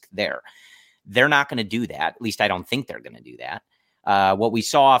risk there. They're not going to do that. At least I don't think they're going to do that. What we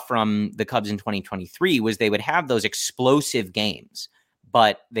saw from the Cubs in 2023 was they would have those explosive games,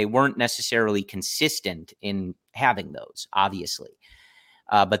 but they weren't necessarily consistent in having those, obviously.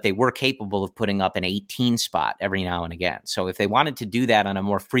 But they were capable of putting up an 18 spot every now and again. So if they wanted to do that on a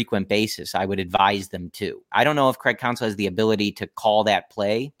more frequent basis, I would advise them to. I don't know if Craig Counsell has the ability to call that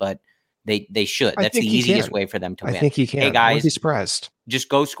play, but they should. That's the easiest way for them to win. I think he can. Hey, guys, I wouldn't be surprised. Just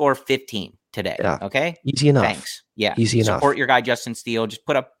go score 15. today. Yeah. Okay. Easy enough. Thanks. Yeah. Easy Support enough. your guy, Justin Steele. Just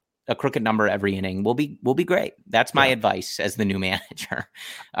put up a crooked number every inning. We'll be great. That's my advice as the new manager.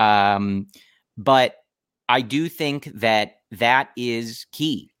 But I do think that is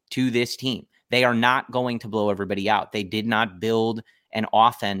key to this team. They are not going to blow everybody out. They did not build an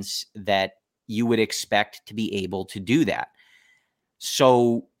offense that you would expect to be able to do that.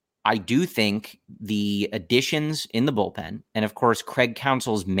 So I do think the additions in the bullpen, and of course, Craig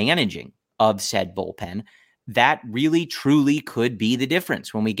Counsell's managing of said bullpen, that really truly could be the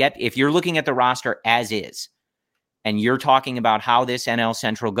difference when we get, if you're looking at the roster as is, and you're talking about how this NL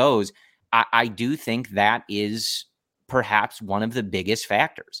Central goes, I do think that is perhaps one of the biggest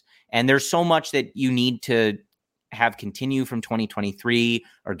factors. And there's so much that you need to have continue from 2023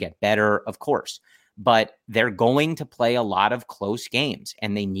 or get better, of course. But they're going to play a lot of close games,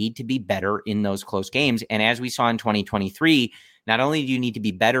 and they need to be better in those close games. And as we saw in 2023, not only do you need to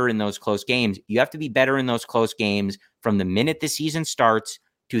be better in those close games, you have to be better in those close games from the minute the season starts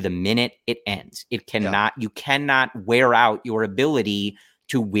to the minute it ends. You cannot wear out your ability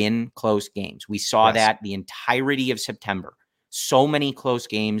to win close games. We saw that the entirety of September. So many close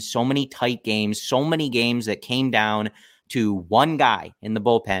games, so many tight games, so many games that came down to one guy in the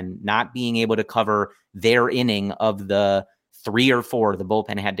bullpen not being able to cover their inning of the 3 or 4 the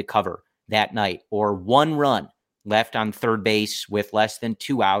bullpen had to cover that night, or one run left on third base with less than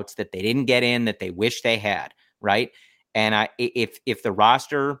 2 outs that they didn't get in that they wish they had, right? And if the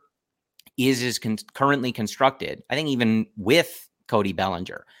roster is as currently constructed, I think even with Cody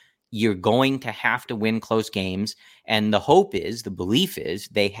Bellinger, you're going to have to win close games. And the belief is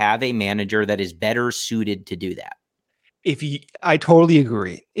they have a manager that is better suited to do that. I totally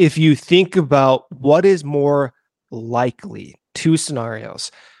agree. If you think about what is more likely, 2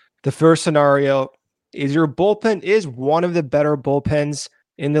 scenarios. The first scenario is your bullpen is one of the better bullpens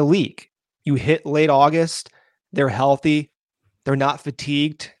in the league. You hit late August, they're healthy, they're not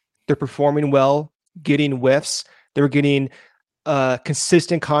fatigued, they're performing well, getting whiffs, they're getting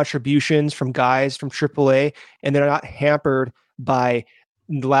consistent contributions from guys from AAA, and they're not hampered by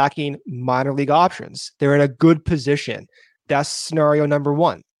lacking minor league options. They're in a good position. That's scenario number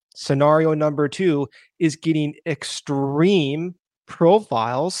 1. Scenario number 2 is getting extreme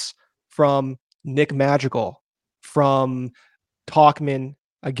profiles from Nick Madrigal, from Talkman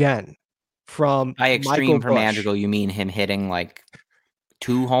again, from By extreme Michael for Busch. Madrigal, you mean him hitting like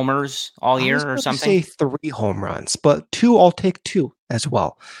 2 homers all year or something? I was going to say 3 home runs, but 2, I'll take 2 as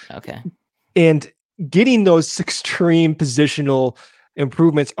well. Okay. And getting those extreme positional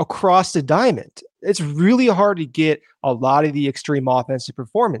improvements across the diamond, it's really hard to get a lot of the extreme offensive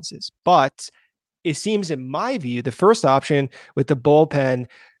performances. But it seems, in my view, the first option with the bullpen,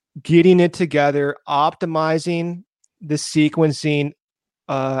 getting it together, optimizing the sequencing,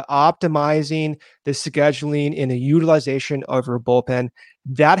 optimizing the scheduling and the utilization of your bullpen,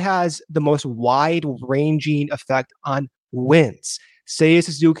 that has the most wide-ranging effect on wins. Seiya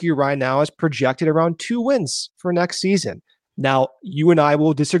Suzuki right now is projected around 2 wins for next season. Now, you and I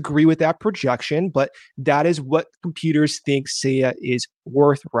will disagree with that projection, but that is what computers think Seiya is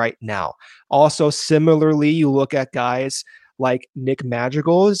worth right now. Also, similarly, you look at guys like Nick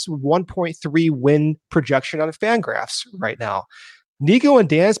Madrigal's 1.3 win projection on Fangraphs right now. Nico and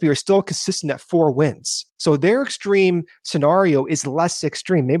Dansby are still consistent at 4 wins. So their extreme scenario is less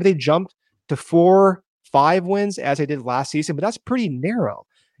extreme. Maybe they jumped to 4, 5 wins as they did last season, but that's pretty narrow.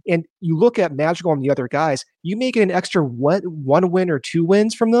 And you look at Madrigal and the other guys, you may get an extra 1 win or 2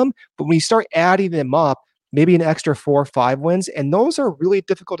 wins from them. But when you start adding them up, maybe an extra 4 or 5 wins. And those are really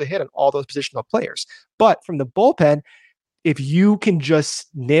difficult to hit on all those positional players. But from the bullpen, if you can just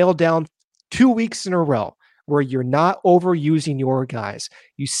nail down 2 weeks in a row where you're not overusing your guys,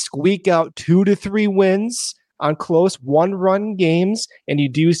 you squeak out 2 to 3 wins on close 1-run games, and you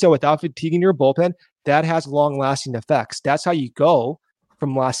do so without fatiguing your bullpen, that has long-lasting effects. That's how you go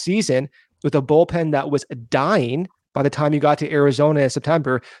from last season with a bullpen that was dying by the time you got to Arizona in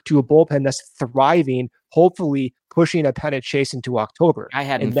September to a bullpen that's thriving, hopefully pushing a pennant chase into October. I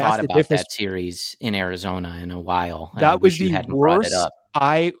hadn't thought about that series in Arizona in a while. That was the worst.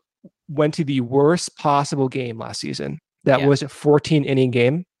 I went to the worst possible game last season. That was a 14-inning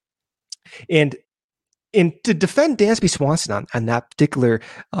game. And to defend Dansby Swanson on that particular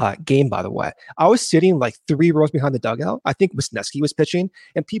game, by the way, I was sitting like 3 rows behind the dugout. I think Wisniewski was pitching,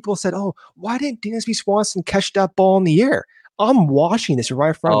 and people said, "Oh, why didn't Dansby Swanson catch that ball in the air?" I'm watching this right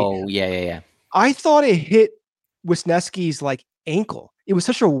in front of me. Oh, yeah. I thought it hit Wisniewski's like ankle. It was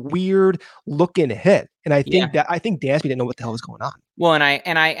such a weird looking hit, and I think Dansby didn't know what the hell was going on. Well, and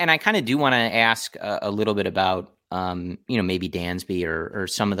I kind of do want to ask a little bit about maybe Dansby or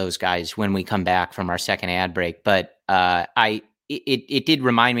some of those guys when we come back from our second ad break. But it did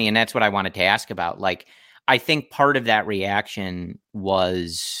remind me, and that's what I wanted to ask about. Like, I think part of that reaction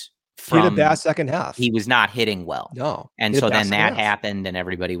was He had a from bad second half. he was not hitting well. No. And so then that happened and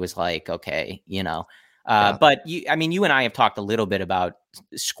everybody was like, okay, but you and I have talked a little bit about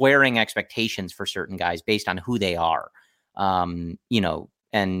squaring expectations for certain guys based on who they are. And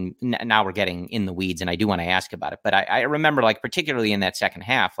now we're getting in the weeds and I do want to ask about it, but I remember, like, particularly in that second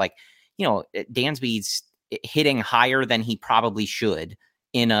half, like, Dansby's hitting higher than he probably should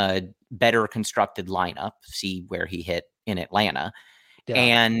in a better constructed lineup. See where he hit in Atlanta. Yeah.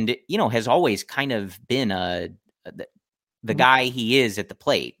 And, has always kind of been the guy he is at the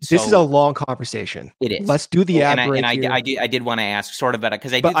plate. This is a long conversation. It is. Let's do the ad break. I did want to ask sort of about it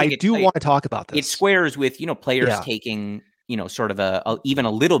because I do want to talk about this. It squares with, players taking, sort of even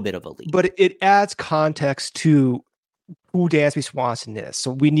a little bit of a lead. But it adds context to who Dansby Swanson is.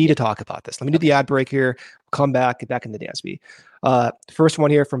 So we need to talk about this. Let me do the ad break here. Come back, get back into Dansby. First one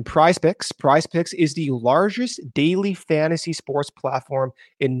here from Prize Picks. Prize Picks is the largest daily fantasy sports platform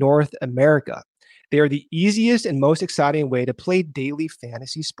in North America. They are the easiest and most exciting way to play daily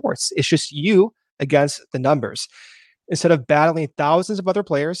fantasy sports. It's just you against the numbers. Instead of battling thousands of other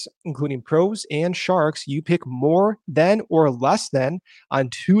players, including pros and sharks, you pick more than or less than on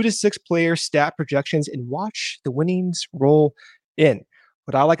 2 to 6 player stat projections and watch the winnings roll in.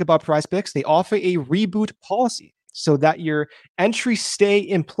 What I like about Prize Picks, they offer a reboot policy so that your entries stay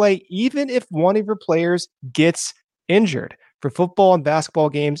in play even if one of your players gets injured. For football and basketball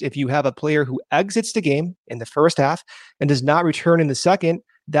games, if you have a player who exits the game in the first half and does not return in the second,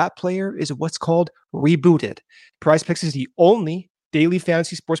 that player is what's called rebooted. Prize Picks is the only daily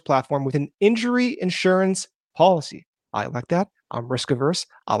fantasy sports platform with an injury insurance policy. I like that. I'm risk averse.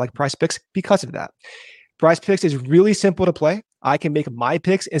 I like Prize Picks because of that. Prize Picks is really simple to play. I can make my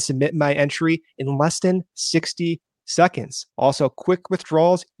picks and submit my entry in less than 60 seconds. Also, quick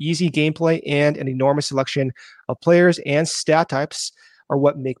withdrawals, easy gameplay, and an enormous selection of players and stat types are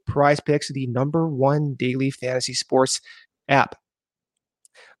what make Prize Picks the #1 daily fantasy sports app.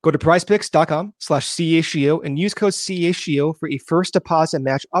 Go to prizepicks.com/CHGO and use code CHGO for a first deposit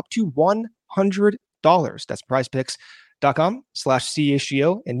match up to $100. That's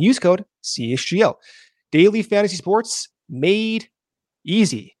prizepicks.com/CHGO and use code CHGO. Daily fantasy sports made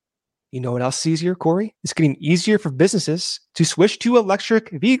easy. You know what else is easier, Corey? It's getting easier for businesses to switch to electric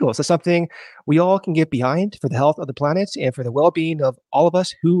vehicles. That's something we all can get behind for the health of the planet and for the well-being of all of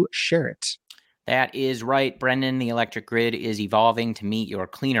us who share it. That is right, Brendan. The electric grid is evolving to meet your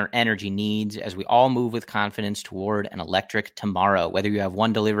cleaner energy needs as we all move with confidence toward an electric tomorrow. Whether you have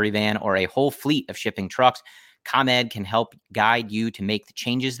one delivery van or a whole fleet of shipping trucks, ComEd can help guide you to make the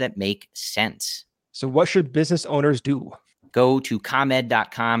changes that make sense. So what should business owners do? Go to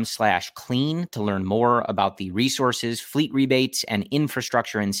ComEd.com/clean to learn more about the resources, fleet rebates, and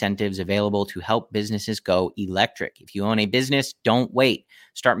infrastructure incentives available to help businesses go electric. If you own a business, don't wait.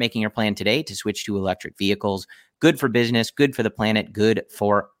 Start making your plan today to switch to electric vehicles. Good for business, good for the planet, good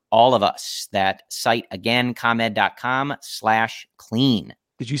for all of us. That site again, ComEd.com/clean.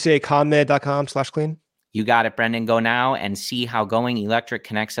 Did you say ComEd.com/clean? You got it, Brendan. Go now and see how going electric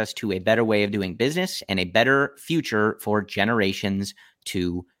connects us to a better way of doing business and a better future for generations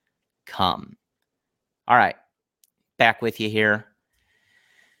to come. All right, back with you here.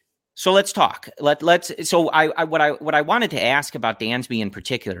 So let's talk. So what I wanted to ask about Dansby in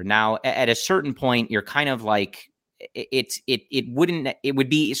particular. Now, at a certain point, you're kind of like it would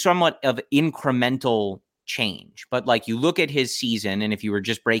be somewhat of incremental change, but like you look at his season, and if you were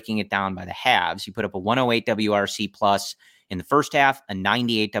just breaking it down by the halves, he put up a 108 WRC plus in the first half, a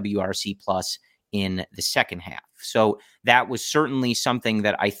 98 WRC plus in the second half. So that was certainly something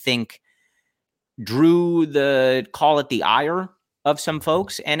that I think drew the ire of some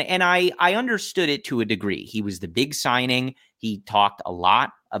folks, and I understood it to a degree. He was the big signing. He talked a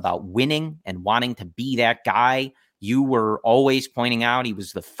lot about winning and wanting to be that guy. You were always pointing out he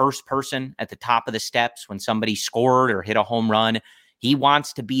was the first person at the top of the steps when somebody scored or hit a home run. He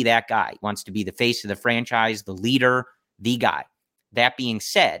wants to be that guy. He wants to be the face of the franchise, the leader, the guy. That being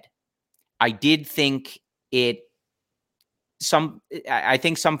said, I did think I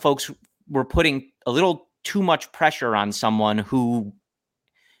think some folks were putting a little too much pressure on someone who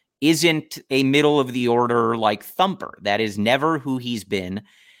isn't a middle of the order like thumper. That is never who he's been.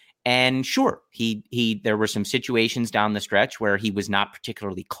 And sure, there were some situations down the stretch where he was not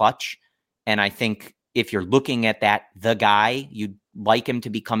particularly clutch. And I think if you're looking at the guy, you'd like him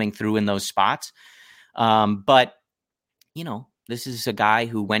to be coming through in those spots. But This is a guy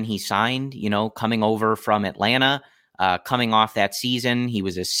who, when he signed, coming over from Atlanta, coming off that season, he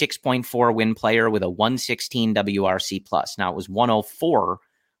was a 6.4 win player with a 116 WRC plus. Now, it was 104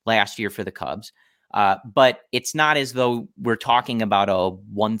 last year for the Cubs. But it's not as though we're talking about a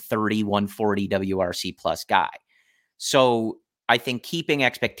 130, 140 WRC plus guy. So I think keeping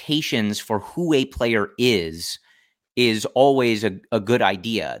expectations for who a player is always a good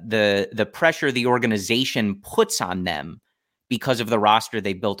idea. The pressure the organization puts on them because of the roster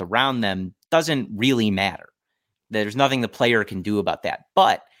they built around them doesn't really matter. There's nothing the player can do about that.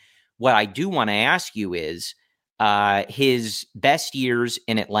 But what I do want to ask you is his best years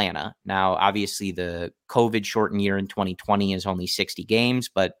in Atlanta. Now, obviously, the COVID shortened year in 2020 is only 60 games,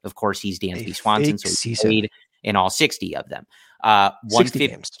 but of course, he's Dansby Swanson, so he played in all 60 of them.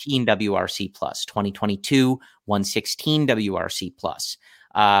 115 WRC plus, 2022, 116 WRC plus.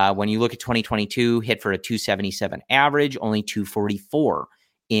 When you look at 2022, hit for a 277 average, only 244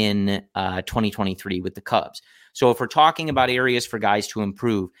 in 2023 with the Cubs. So if we're talking about areas for guys to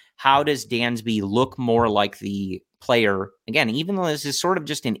improve, how does Dansby look more like the player? Again, even though this is sort of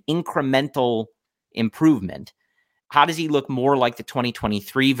just an incremental improvement, how does he look more like the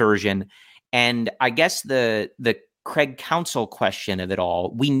 2023 version? And I guess the Craig Counsell question of it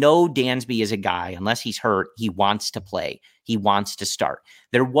all, we know Dansby is a guy, unless he's hurt, he wants to play. He wants to start.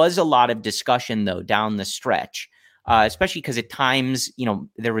 There was a lot of discussion, though, down the stretch, especially because at times,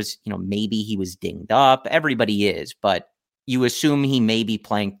 there was, maybe he was dinged up. Everybody is, but you assume he may be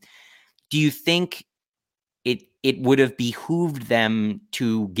playing. Do you think it would have behooved them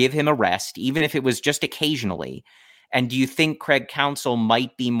to give him a rest, even if it was just occasionally? And do you think Craig Counsell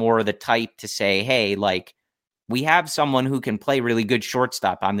might be more the type to say, hey, we have someone who can play really good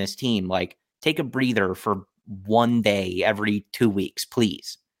shortstop on this team. Take a breather for one day every 2 weeks,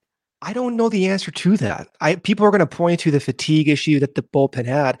 please? I don't know the answer to that. People are going to point to the fatigue issue that the bullpen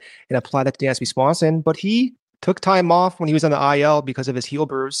had and apply that to Dansby Swanson, but he took time off when he was on the IL because of his heel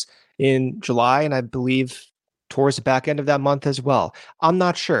bruise in July, and I believe towards the back end of that month as well. I'm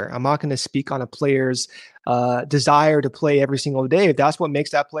not sure. I'm not going to speak on a player's desire to play every single day if that's what makes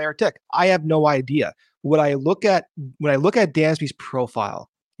that player tick. I have no idea. When I look at Dansby's profile,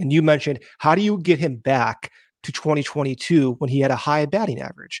 and you mentioned, how do you get him back to 2022 when he had a high batting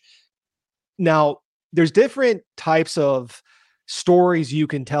average? Now, there's different types of stories you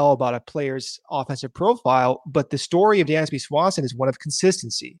can tell about a player's offensive profile, but the story of Dansby Swanson is one of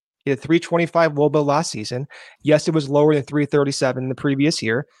consistency. He had 325 WOBA last season. Yes, it was lower than 337 the previous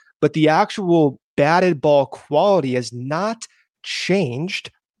year, but the actual batted ball quality has not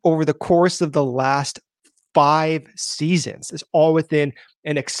changed over the course of the last 5 seasons. It's all within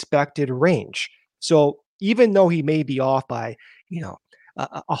an expected range. So even though he may be off by,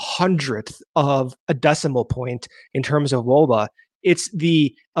 a hundredth of a decimal point in terms of WOBA, it's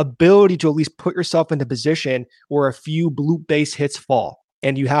the ability to at least put yourself in a position where a few blue base hits fall.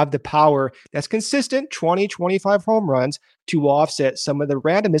 And you have the power that's consistent, 20, 25 home runs, to offset some of the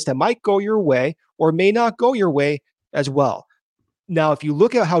randomness that might go your way or may not go your way as well. Now, if you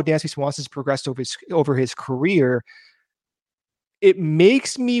look at how Dansby Swanson's progressed over his career, it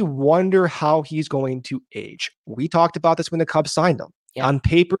makes me wonder how he's going to age. We talked about this when the Cubs signed him. Yeah. On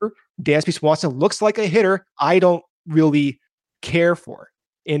paper, Dansby Swanson looks like a hitter I don't really care for.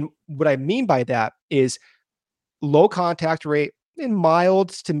 And what I mean by that is low contact rate and mild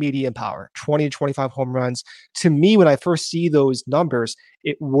to medium power, 20 to 25 home runs. To me, when I first see those numbers,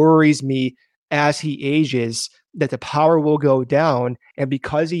 it worries me as he ages that the power will go down. And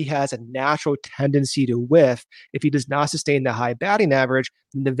because he has a natural tendency to whiff, if he does not sustain the high batting average,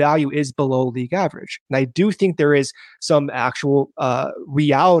 then the value is below league average. And I do think there is some actual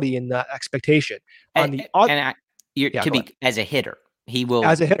reality in that expectation. As a hitter,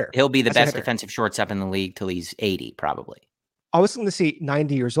 he'll be the best defensive shortstop in the league till he's 80, probably. I was going to say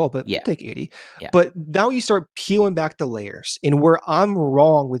 90 years old, but we'll take 80. Yeah. But now you start peeling back the layers. And where I'm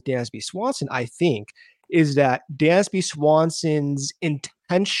wrong with Dansby Swanson, I think, is that Dansby Swanson's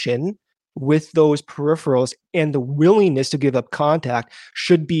intention with those peripherals and the willingness to give up contact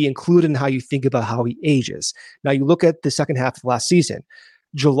should be included in how you think about how he ages. Now, you look at the second half of last season,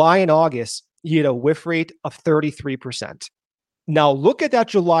 July and August, he had a whiff rate of 33%. Now, look at that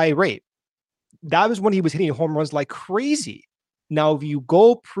July rate. That was when he was hitting home runs like crazy. Now, if you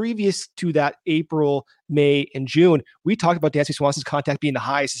go previous to that April, May, and June, we talked about Dansby Swanson's contact being the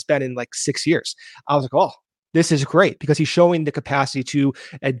highest it's been in like 6 years. I was like, oh, this is great because he's showing the capacity to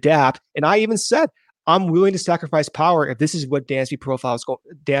adapt. And I even said, I'm willing to sacrifice power if this is what Dansby's profile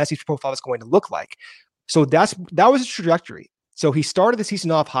is going to look like. So that was his trajectory. So he started the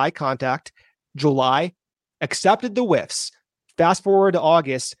season off high contact, July, accepted the whiffs, Fast forward to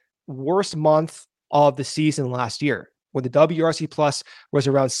August, worst month of the season last year, when the WRC plus was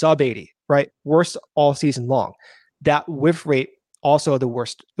around sub 80, right? Worst all season long. That whiff rate also the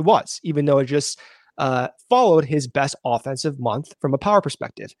worst it was, even though it just followed his best offensive month from a power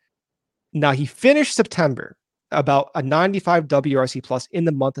perspective. Now he finished September about a 95 WRC plus in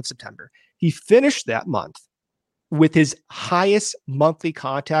the month of September. He finished that month with his highest monthly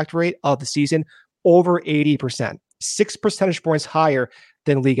contact rate of the season, over 80%, 6 percentage points higher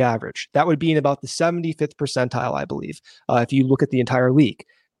than league average. That would be in about the 75th percentile, I believe, if you look at the entire league.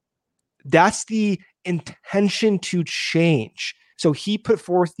 That's the intention to change. So he put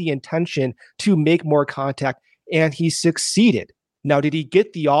forth the intention to make more contact, and he succeeded. Now, did he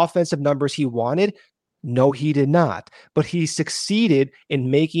get the offensive numbers he wanted? No, he did not. But he succeeded in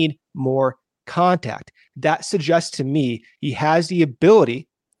making more contact. That suggests to me he has the ability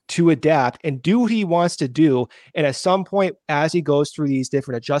to adapt and do what he wants to do. And at some point, as he goes through these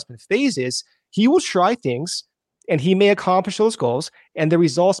different adjustment phases, he will try things and he may accomplish those goals, and the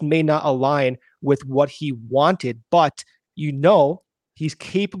results may not align with what he wanted, but he's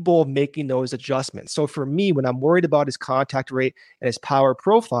capable of making those adjustments. So for me, when I'm worried about his contact rate and his power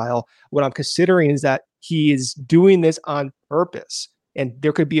profile, what I'm considering is that he is doing this on purpose. And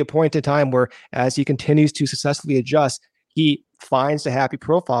there could be a point in time where, as he continues to successfully adjust, he finds the happy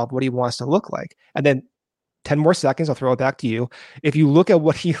profile of what he wants to look like. And then 10 more seconds, I'll throw it back to you. If you look at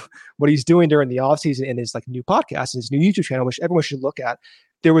what he's doing during the offseason in his new podcast, his new YouTube channel, which everyone should look at,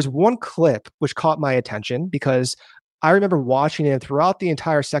 there was one clip which caught my attention because I remember watching it throughout the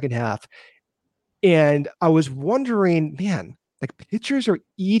entire second half. And I was wondering, man, pitchers are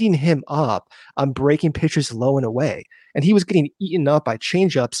eating him up on breaking pitches low and away. And he was getting eaten up by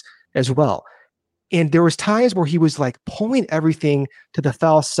changeups as well. And there was times where he was pulling everything to the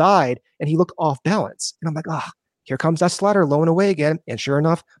foul side and he looked off balance. And I'm like, here comes that slider low and away again. And sure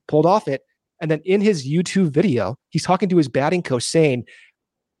enough, pulled off it. And then in his YouTube video, he's talking to his batting coach saying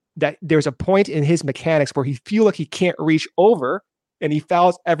that there's a point in his mechanics where he feels like he can't reach over and he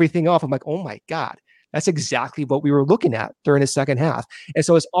fouls everything off. I'm like, oh my God, that's exactly what we were looking at during his second half. And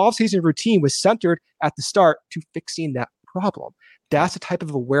so his offseason routine was centered at the start to fixing that problem. That's the type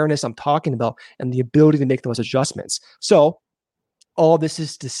of awareness I'm talking about and the ability to make those adjustments. So all this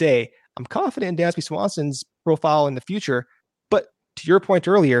is to say, I'm confident in Dansby Swanson's profile in the future, but to your point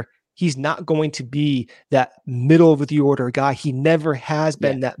earlier, he's not going to be that middle of the order guy. He never has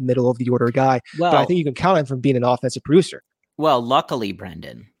been that middle of the order guy, but I think you can count on him from being an offensive producer. Well, luckily,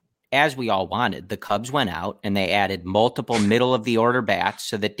 Brendan, as we all wanted, the Cubs went out and they added multiple middle of the order bats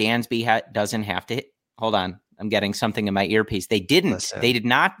so that Dansby doesn't have to hit. Hold on. I'm getting something in my earpiece. They didn't. They did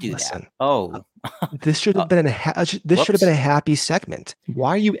not do that. Oh, this should have been should have been a happy segment. Why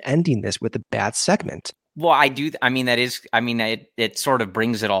are you ending this with a bad segment? Well, I do. I mean, it sort of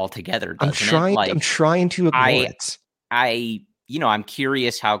brings it all together. I'm trying to ignore it. I'm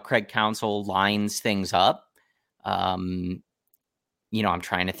curious how Craig Counsell lines things up. I'm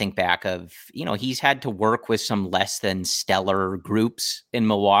trying to think back of, he's had to work with some less than stellar groups in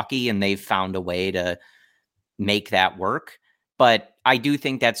Milwaukee, and they've found a way to make that work. But I do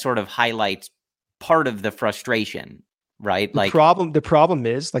think that sort of highlights part of the frustration, right? The problem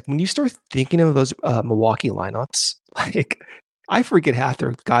is when you start thinking of those Milwaukee lineups, I forget half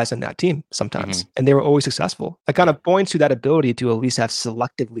their guys on that team sometimes, and they were always successful. That kind of points to that ability to at least have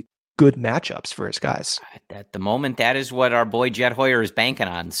selectively good matchups for his guys. At the moment, that is what our boy Jet Hoyer is banking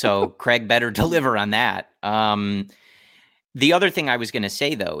on. So Craig better deliver on that. The other thing I was going to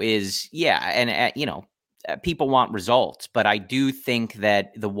say, though, is, people want results, but I do think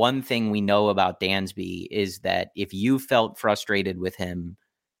that the one thing we know about Dansby is that if you felt frustrated with him,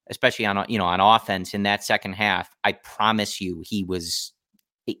 especially on offense in that second half, I promise you he was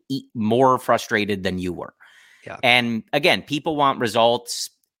more frustrated than you were. Yeah. And again, people want results.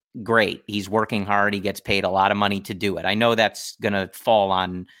 Great. He's working hard. He gets paid a lot of money to do it. I know that's going to fall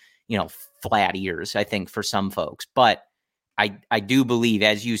on, flat ears, I think, for some folks, but I do believe,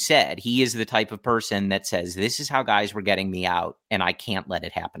 as you said, he is the type of person that says, this is how guys were getting me out and I can't let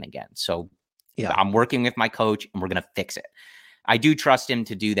it happen again. So I'm working with my coach and we're going to fix it. I do trust him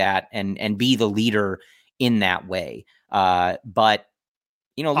to do that and be the leader in that way. But,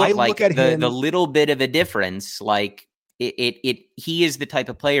 look at the little bit of a difference, he is the type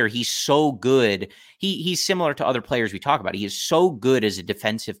of player. He's so good. He's similar to other players we talk about. He is so good as a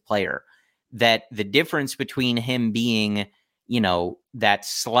defensive player that the difference between him being, that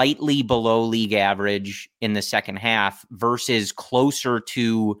slightly below league average in the second half versus closer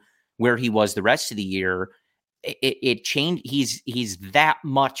to where he was the rest of the year, it changed. He's that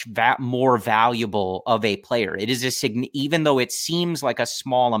much more valuable of a player. It is even though it seems like a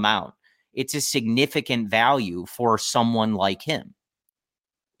small amount, it's a significant value for someone like him.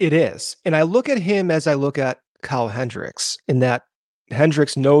 It is. And I look at him as I look at Kyle Hendricks, in that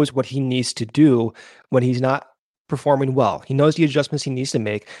Hendricks knows what he needs to do when he's not performing well. He knows the adjustments he needs to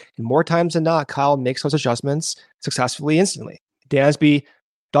make. And more times than not, Kyle makes those adjustments successfully instantly. Dansby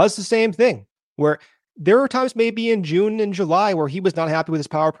does the same thing, where there are times maybe in June and July where he was not happy with his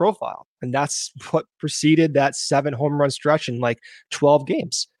power profile. And that's what preceded that 7 home run stretch in like 12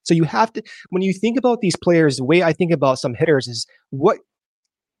 games. So you have to, when you think about these players, the way I think about some hitters is what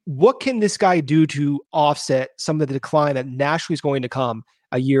can this guy do to offset some of the decline that naturally is going to come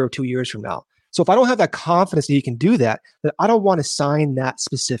a year or 2 years from now? So if I don't have that confidence that he can do that, then I don't want to sign that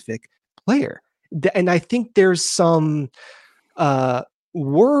specific player. And I think there's some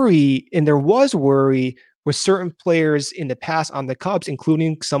worry, and there was worry with certain players in the past on the Cubs,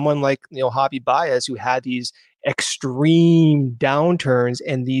 including someone like Javi Baez, who had these extreme downturns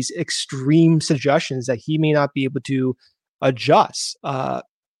and these extreme suggestions that he may not be able to adjust.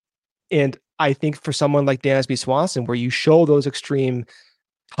 And I think for someone like Dansby Swanson, where you show those extreme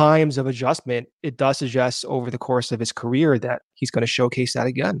times of adjustment, it does suggest over the course of his career that he's going to showcase that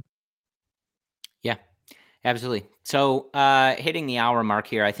again. Yeah, absolutely. So hitting the hour mark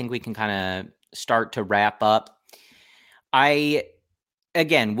here, I think we can kind of start to wrap up. We'll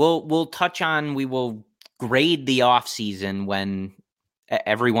touch on, we will grade the offseason when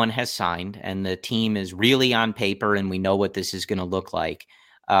everyone has signed and the team is really on paper and we know what this is going to look like.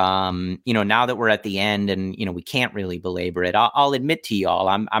 Now that we're at the end and, we can't really belabor it, I'll admit to y'all,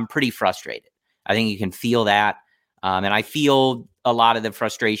 I'm pretty frustrated. I think you can feel that. And I feel a lot of the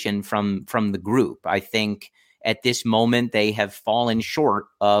frustration from the group. I think at this moment, they have fallen short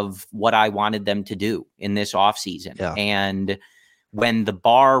of what I wanted them to do in this offseason. Yeah. And when the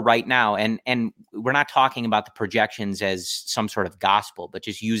bar right now, and we're not talking about the projections as some sort of gospel, but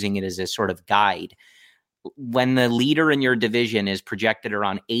just using it as a sort of guide. When the leader in your division is projected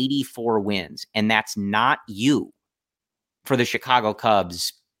around 84 wins, and that's not you for the Chicago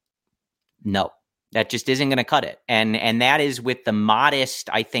Cubs, no, that just isn't going to cut it. And that is with the modest,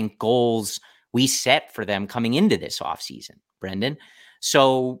 I think, goals we set for them coming into this offseason, Brendan.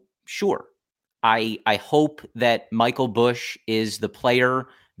 So sure, I hope that Michael Busch is the player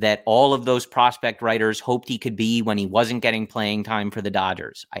that all of those prospect writers hoped he could be when he wasn't getting playing time for the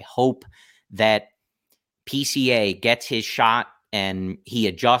Dodgers. I hope that PCA gets his shot and he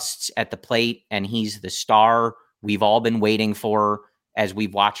adjusts at the plate and he's the star we've all been waiting for as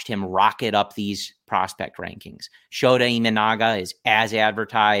we've watched him rocket up these prospect rankings. Shota Imanaga is as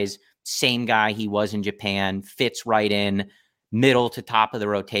advertised, same guy he was in Japan, fits right in, middle to top of the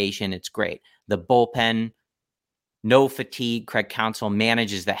rotation. It's great. The bullpen, no fatigue. Craig Counsell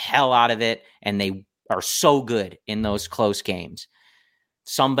manages the hell out of it, and they are so good in those close games.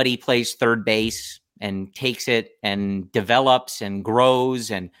 Somebody plays third base and takes it and develops and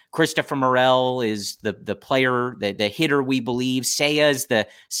grows. And Christopher Morel is the player, the hitter we believe. Seiya is the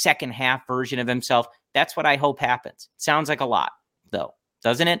second half version of himself. That's what I hope happens. Sounds like a lot, though,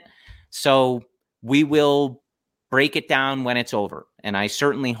 doesn't it? So we will break it down when it's over. And I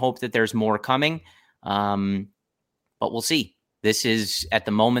certainly hope that there's more coming. But we'll see. This is, at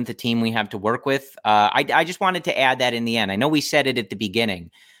the moment, the team we have to work with. I just wanted to add that in the end. I know we said it at the beginning,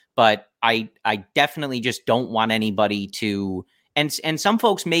 but I definitely just don't want anybody to, and some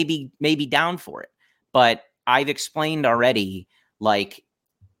folks may be down for it, but I've explained already, like,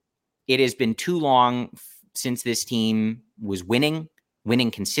 it has been too long since this team was winning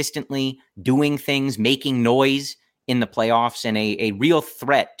consistently, doing things, making noise in the playoffs, and a real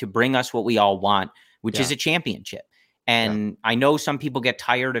threat to bring us what we all want, which is a championship. And I know some people get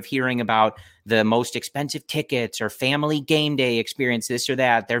tired of hearing about the most expensive tickets or family game day experience, this or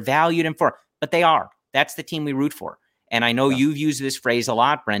that. They're valued and but they are. That's the team we root for. And I know you've used this phrase a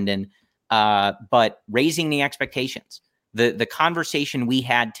lot, Brendan, but raising the expectations. The conversation we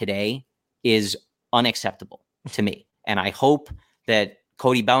had today is unacceptable to me. And I hope that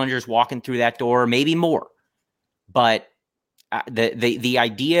Cody Bellinger's walking through that door, maybe more. But the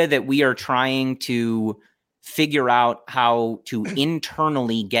idea that we are trying to figure out how to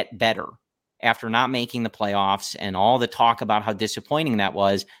internally get better after not making the playoffs and all the talk about how disappointing that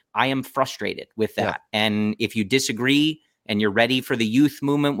was, I am frustrated with that. Yeah. And if you disagree and you're ready for the youth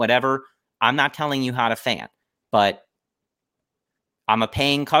movement, whatever, I'm not telling you how to fan, but I'm a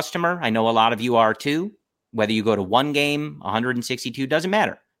paying customer. I know a lot of you are too. Whether you go to one game, 162, doesn't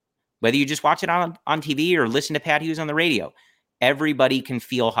matter. Whether you just watch it on TV or listen to Pat Hughes on the radio, everybody can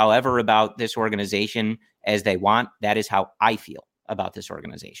feel however about this organization. as they want. That is how I feel about this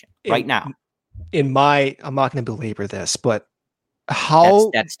organization right now. I'm not going to belabor this, but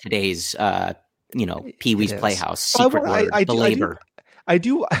how that's today's Pee-wee's Playhouse secret word, belabor. I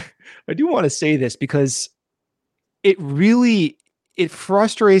do want to say this because it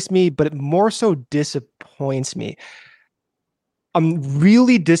frustrates me, but it more so disappoints me. I'm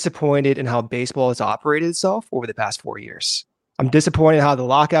really disappointed in how baseball has operated itself over the past 4 years. I'm disappointed in how the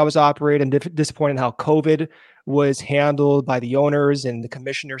lockout was operated. I'm disappointed in how COVID was handled by the owners and the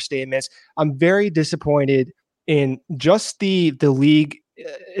commissioner statements. I'm very disappointed in just the league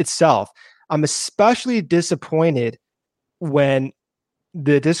itself. I'm especially disappointed when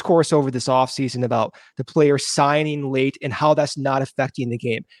the discourse over this offseason about the players signing late and how that's not affecting the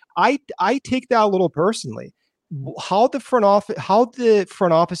game. I take that a little personally. How the front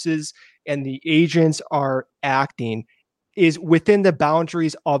offices and the agents are acting is within the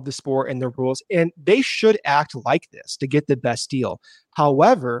boundaries of the sport and the rules, and they should act like this to get the best deal.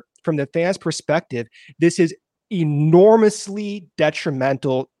 However, from the fans' perspective, this is enormously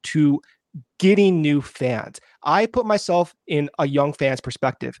detrimental to getting new fans. I put myself in a young fan's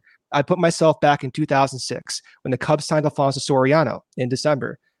perspective. I put myself back in 2006 when the Cubs signed Alfonso Soriano in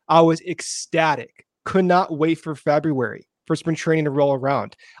December. I was ecstatic, could not wait for February for spring training to roll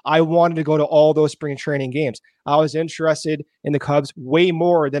around. I wanted to go to all those spring training games. I was interested in the Cubs way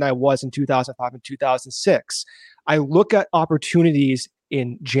more than I was in 2005 and 2006. I look at opportunities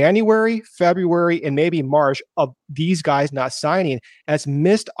in January, February, and maybe March of these guys not signing as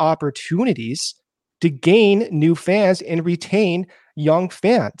missed opportunities to gain new fans and retain young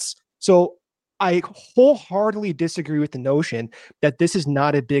fans. So I wholeheartedly disagree with the notion that this is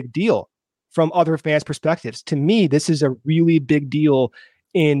not a big deal from other fans' perspectives. To me, this is a really big deal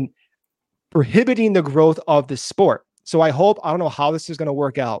in prohibiting the growth of the sport. So I don't know how this is going to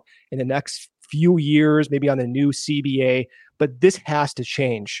work out in the next few years, maybe on the new CBA, but this has to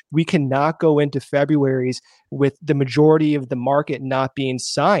change. We cannot go into Februaries with the majority of the market not being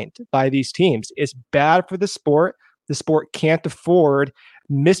signed by these teams. It's bad for the sport. The sport can't afford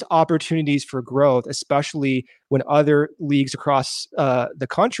missed opportunities for growth, especially when other leagues across the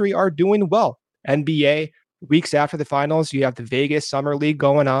country are doing well. NBA, weeks after the finals, you have the Vegas Summer League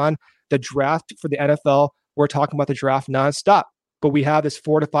going on. The draft for the NFL, we're talking about the draft nonstop. But we have this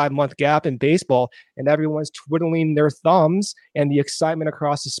 4 to 5 month gap in baseball, and everyone's twiddling their thumbs, and the excitement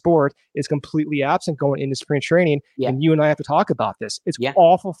across the sport is completely absent going into spring training. Yeah. And you and I have to talk about this. It's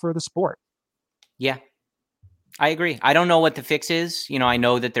awful for the sport. Yeah, I agree. I don't know what the fix is. I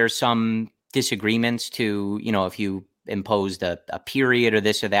know that there's some disagreements to, if you imposed a period or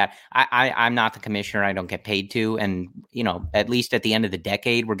this or that. I'm not the commissioner. I don't get paid to. And, at least at the end of the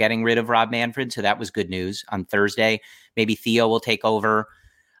decade, we're getting rid of Rob Manfred. So that was good news on Thursday. Maybe Theo will take over.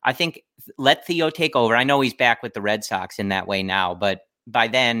 I think let Theo take over. I know he's back with the Red Sox in that way now, but by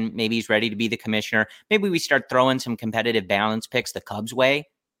then maybe he's ready to be the commissioner. Maybe we start throwing some competitive balance picks the Cubs way.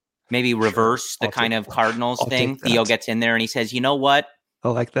 Maybe reverse the kind of Cardinals thing. Theo gets in there and he says, you know what? I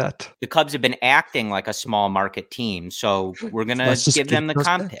like that. The Cubs have been acting like a small market team, so we're going to give them the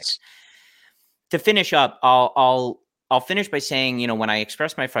comp picks. To finish up, I'll finish by saying, when I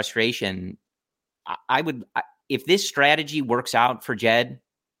express my frustration, if this strategy works out for Jed,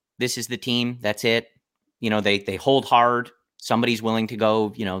 this is the team. That's it. They hold hard. Somebody's willing to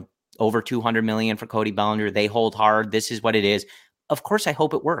go, over $200 million for Cody Bellinger. They hold hard. This is what it is. Of course, I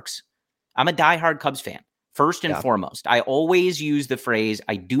hope it works. I'm a diehard Cubs fan. First and foremost, I always use the phrase,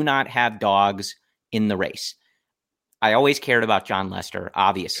 I do not have dogs in the race. I always cared about John Lester,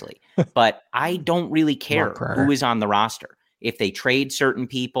 obviously, but I don't really care who is on the roster. If they trade certain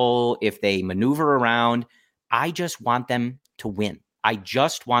people, if they maneuver around, I just want them to win. I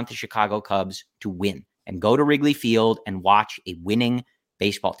just want the Chicago Cubs to win and go to Wrigley Field and watch a winning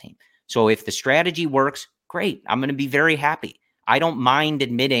baseball team. So if the strategy works, great. I'm going to be very happy. I don't mind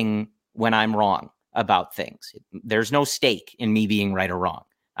admitting when I'm wrong about things. There's no stake in me being right or wrong.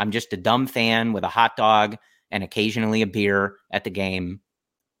 I'm just a dumb fan with a hot dog and occasionally a beer at the game,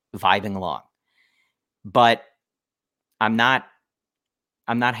 vibing along. But I'm not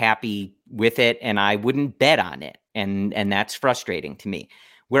happy with it, and I wouldn't bet on it. And that's frustrating to me.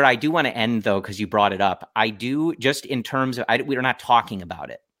 Where I do want to end, though, because you brought it up, I do, just in terms of, we're not talking about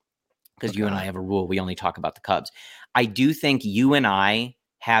it because you and I have a rule. We only talk about the Cubs. I do think you and I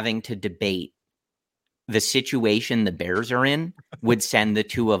having to debate the situation the Bears are in would send the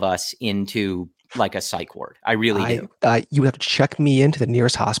two of us into like a psych ward. I really do. You have to check me into the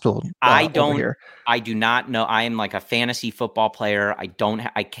nearest hospital. I do not know. I am like a fantasy football player. I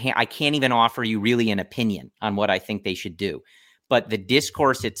can't even offer you really an opinion on what I think they should do. But the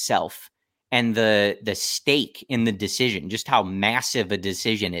discourse itself and the stake in the decision, just how massive a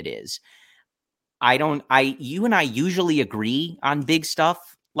decision it is. You and I usually agree on big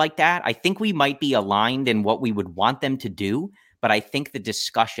stuff like that. I think we might be aligned in what we would want them to do, but I think the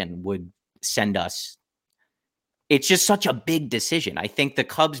discussion would send us. It's just such a big decision. I think the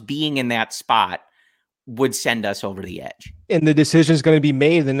Cubs being in that spot would send us over the edge. And the decision is going to be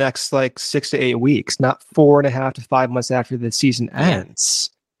made in the next 6 to 8 weeks, not 4.5 to 5 months after the season ends.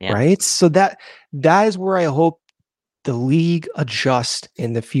 Yeah. Right. So that is where I hope the league adjusts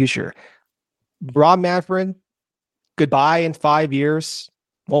in the future. Rob Manfred, goodbye in 5 years.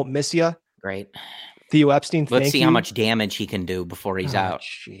 Won't miss you. Great. Theo Epstein, let's see you. how much damage he can do before he's out.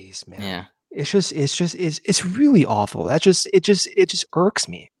 Jeez, man. Yeah. It's really awful. It just irks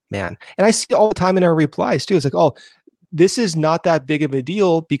me, man. And I see all the time in our replies too. It's like, oh, this is not that big of a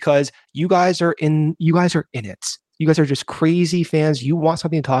deal because you guys are in it. You guys are just crazy fans. You want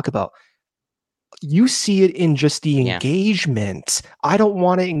something to talk about. You see it in just the engagement. I don't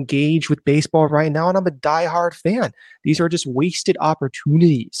want to engage with baseball right now, and I'm a diehard fan. These are just wasted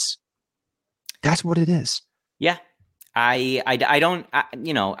opportunities. That's what it is. Yeah. I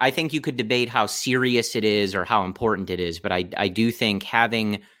think you could debate how serious it is or how important it is, but I do think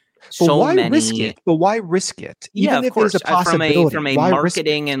having risk it? But why risk it? Even if there's a possibility. From a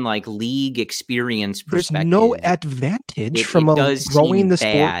marketing and league experience perspective. There's no advantage from growing the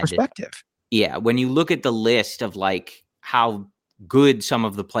sport perspective. Yeah. When you look at the list of how good some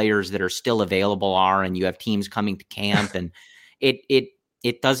of the players that are still available are, and you have teams coming to camp, and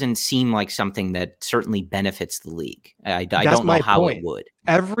it doesn't seem like something that certainly benefits the league. I don't know how it would.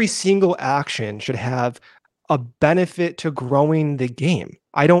 Every single action should have a benefit to growing the game.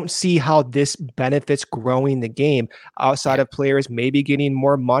 I don't see how this benefits growing the game outside of players maybe getting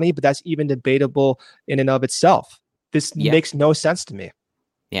more money, but that's even debatable in and of itself. This makes no sense to me.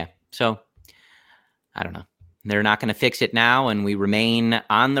 Yeah. So I don't know. They're not going to fix it now, and we remain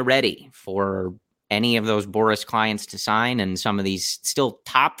on the ready for any of those Boris clients to sign and some of these still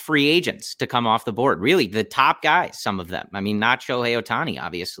top free agents to come off the board. Really, the top guys, some of them. I mean, not Shohei Ohtani,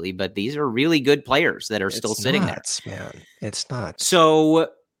 obviously, but these are really good players that are still sitting there. Man. It's not. So,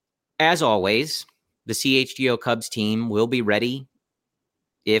 as always, the CHGO Cubs team will be ready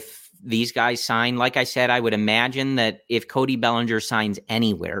if these guys sign. Like I said, I would imagine that if Cody Bellinger signs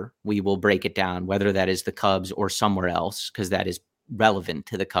anywhere, we will break it down, whether that is the Cubs or somewhere else, because that is relevant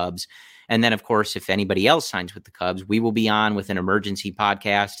to the Cubs. And then, of course, if anybody else signs with the Cubs, we will be on with an emergency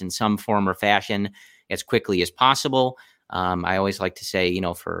podcast in some form or fashion as quickly as possible. I always like to say,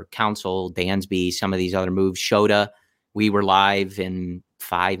 for Counsell, Dansby, some of these other moves, Shota, we were live in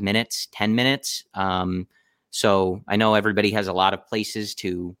 5 minutes, 10 minutes. So I know everybody has a lot of places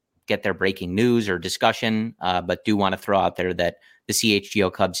to get their breaking news or discussion, but do want to throw out there that the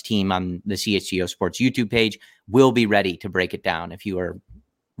CHGO Cubs team on the CHGO Sports YouTube page will be ready to break it down. If you are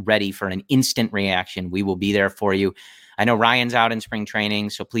ready for an instant reaction, we will be there for you. I know Ryan's out in spring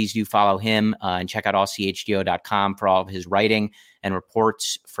training, so please do follow him and check out allchgo.com for all of his writing and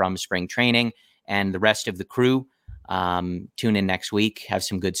reports from spring training. And the rest of the crew, tune in next week, have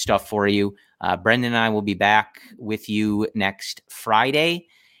some good stuff for you. Brendan and I will be back with you next Friday,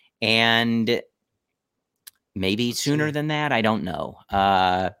 and maybe sooner than that. I don't know.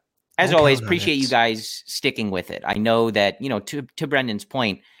 As always, appreciate you guys sticking with it. I know that, to Brendan's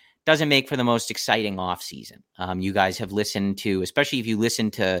point, doesn't make for the most exciting off season. You guys have listened to, especially if you listen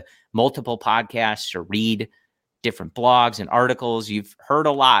to multiple podcasts or read different blogs and articles, you've heard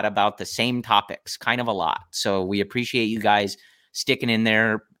a lot about the same topics, kind of a lot. So we appreciate you guys sticking in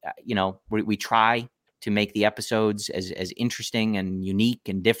there. We try to make the episodes as interesting and unique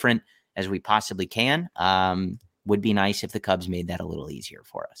and different as we possibly can. Would be nice if the Cubs made that a little easier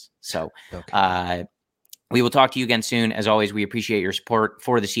for us. So we will talk to you again soon. As always, we appreciate your support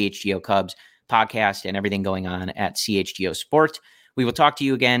for the CHGO Cubs podcast and everything going on at CHGO Sport. We will talk to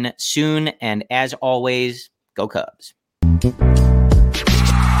you again soon. And as always, go Cubs. We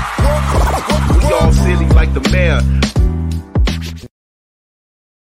all silly like the mayor.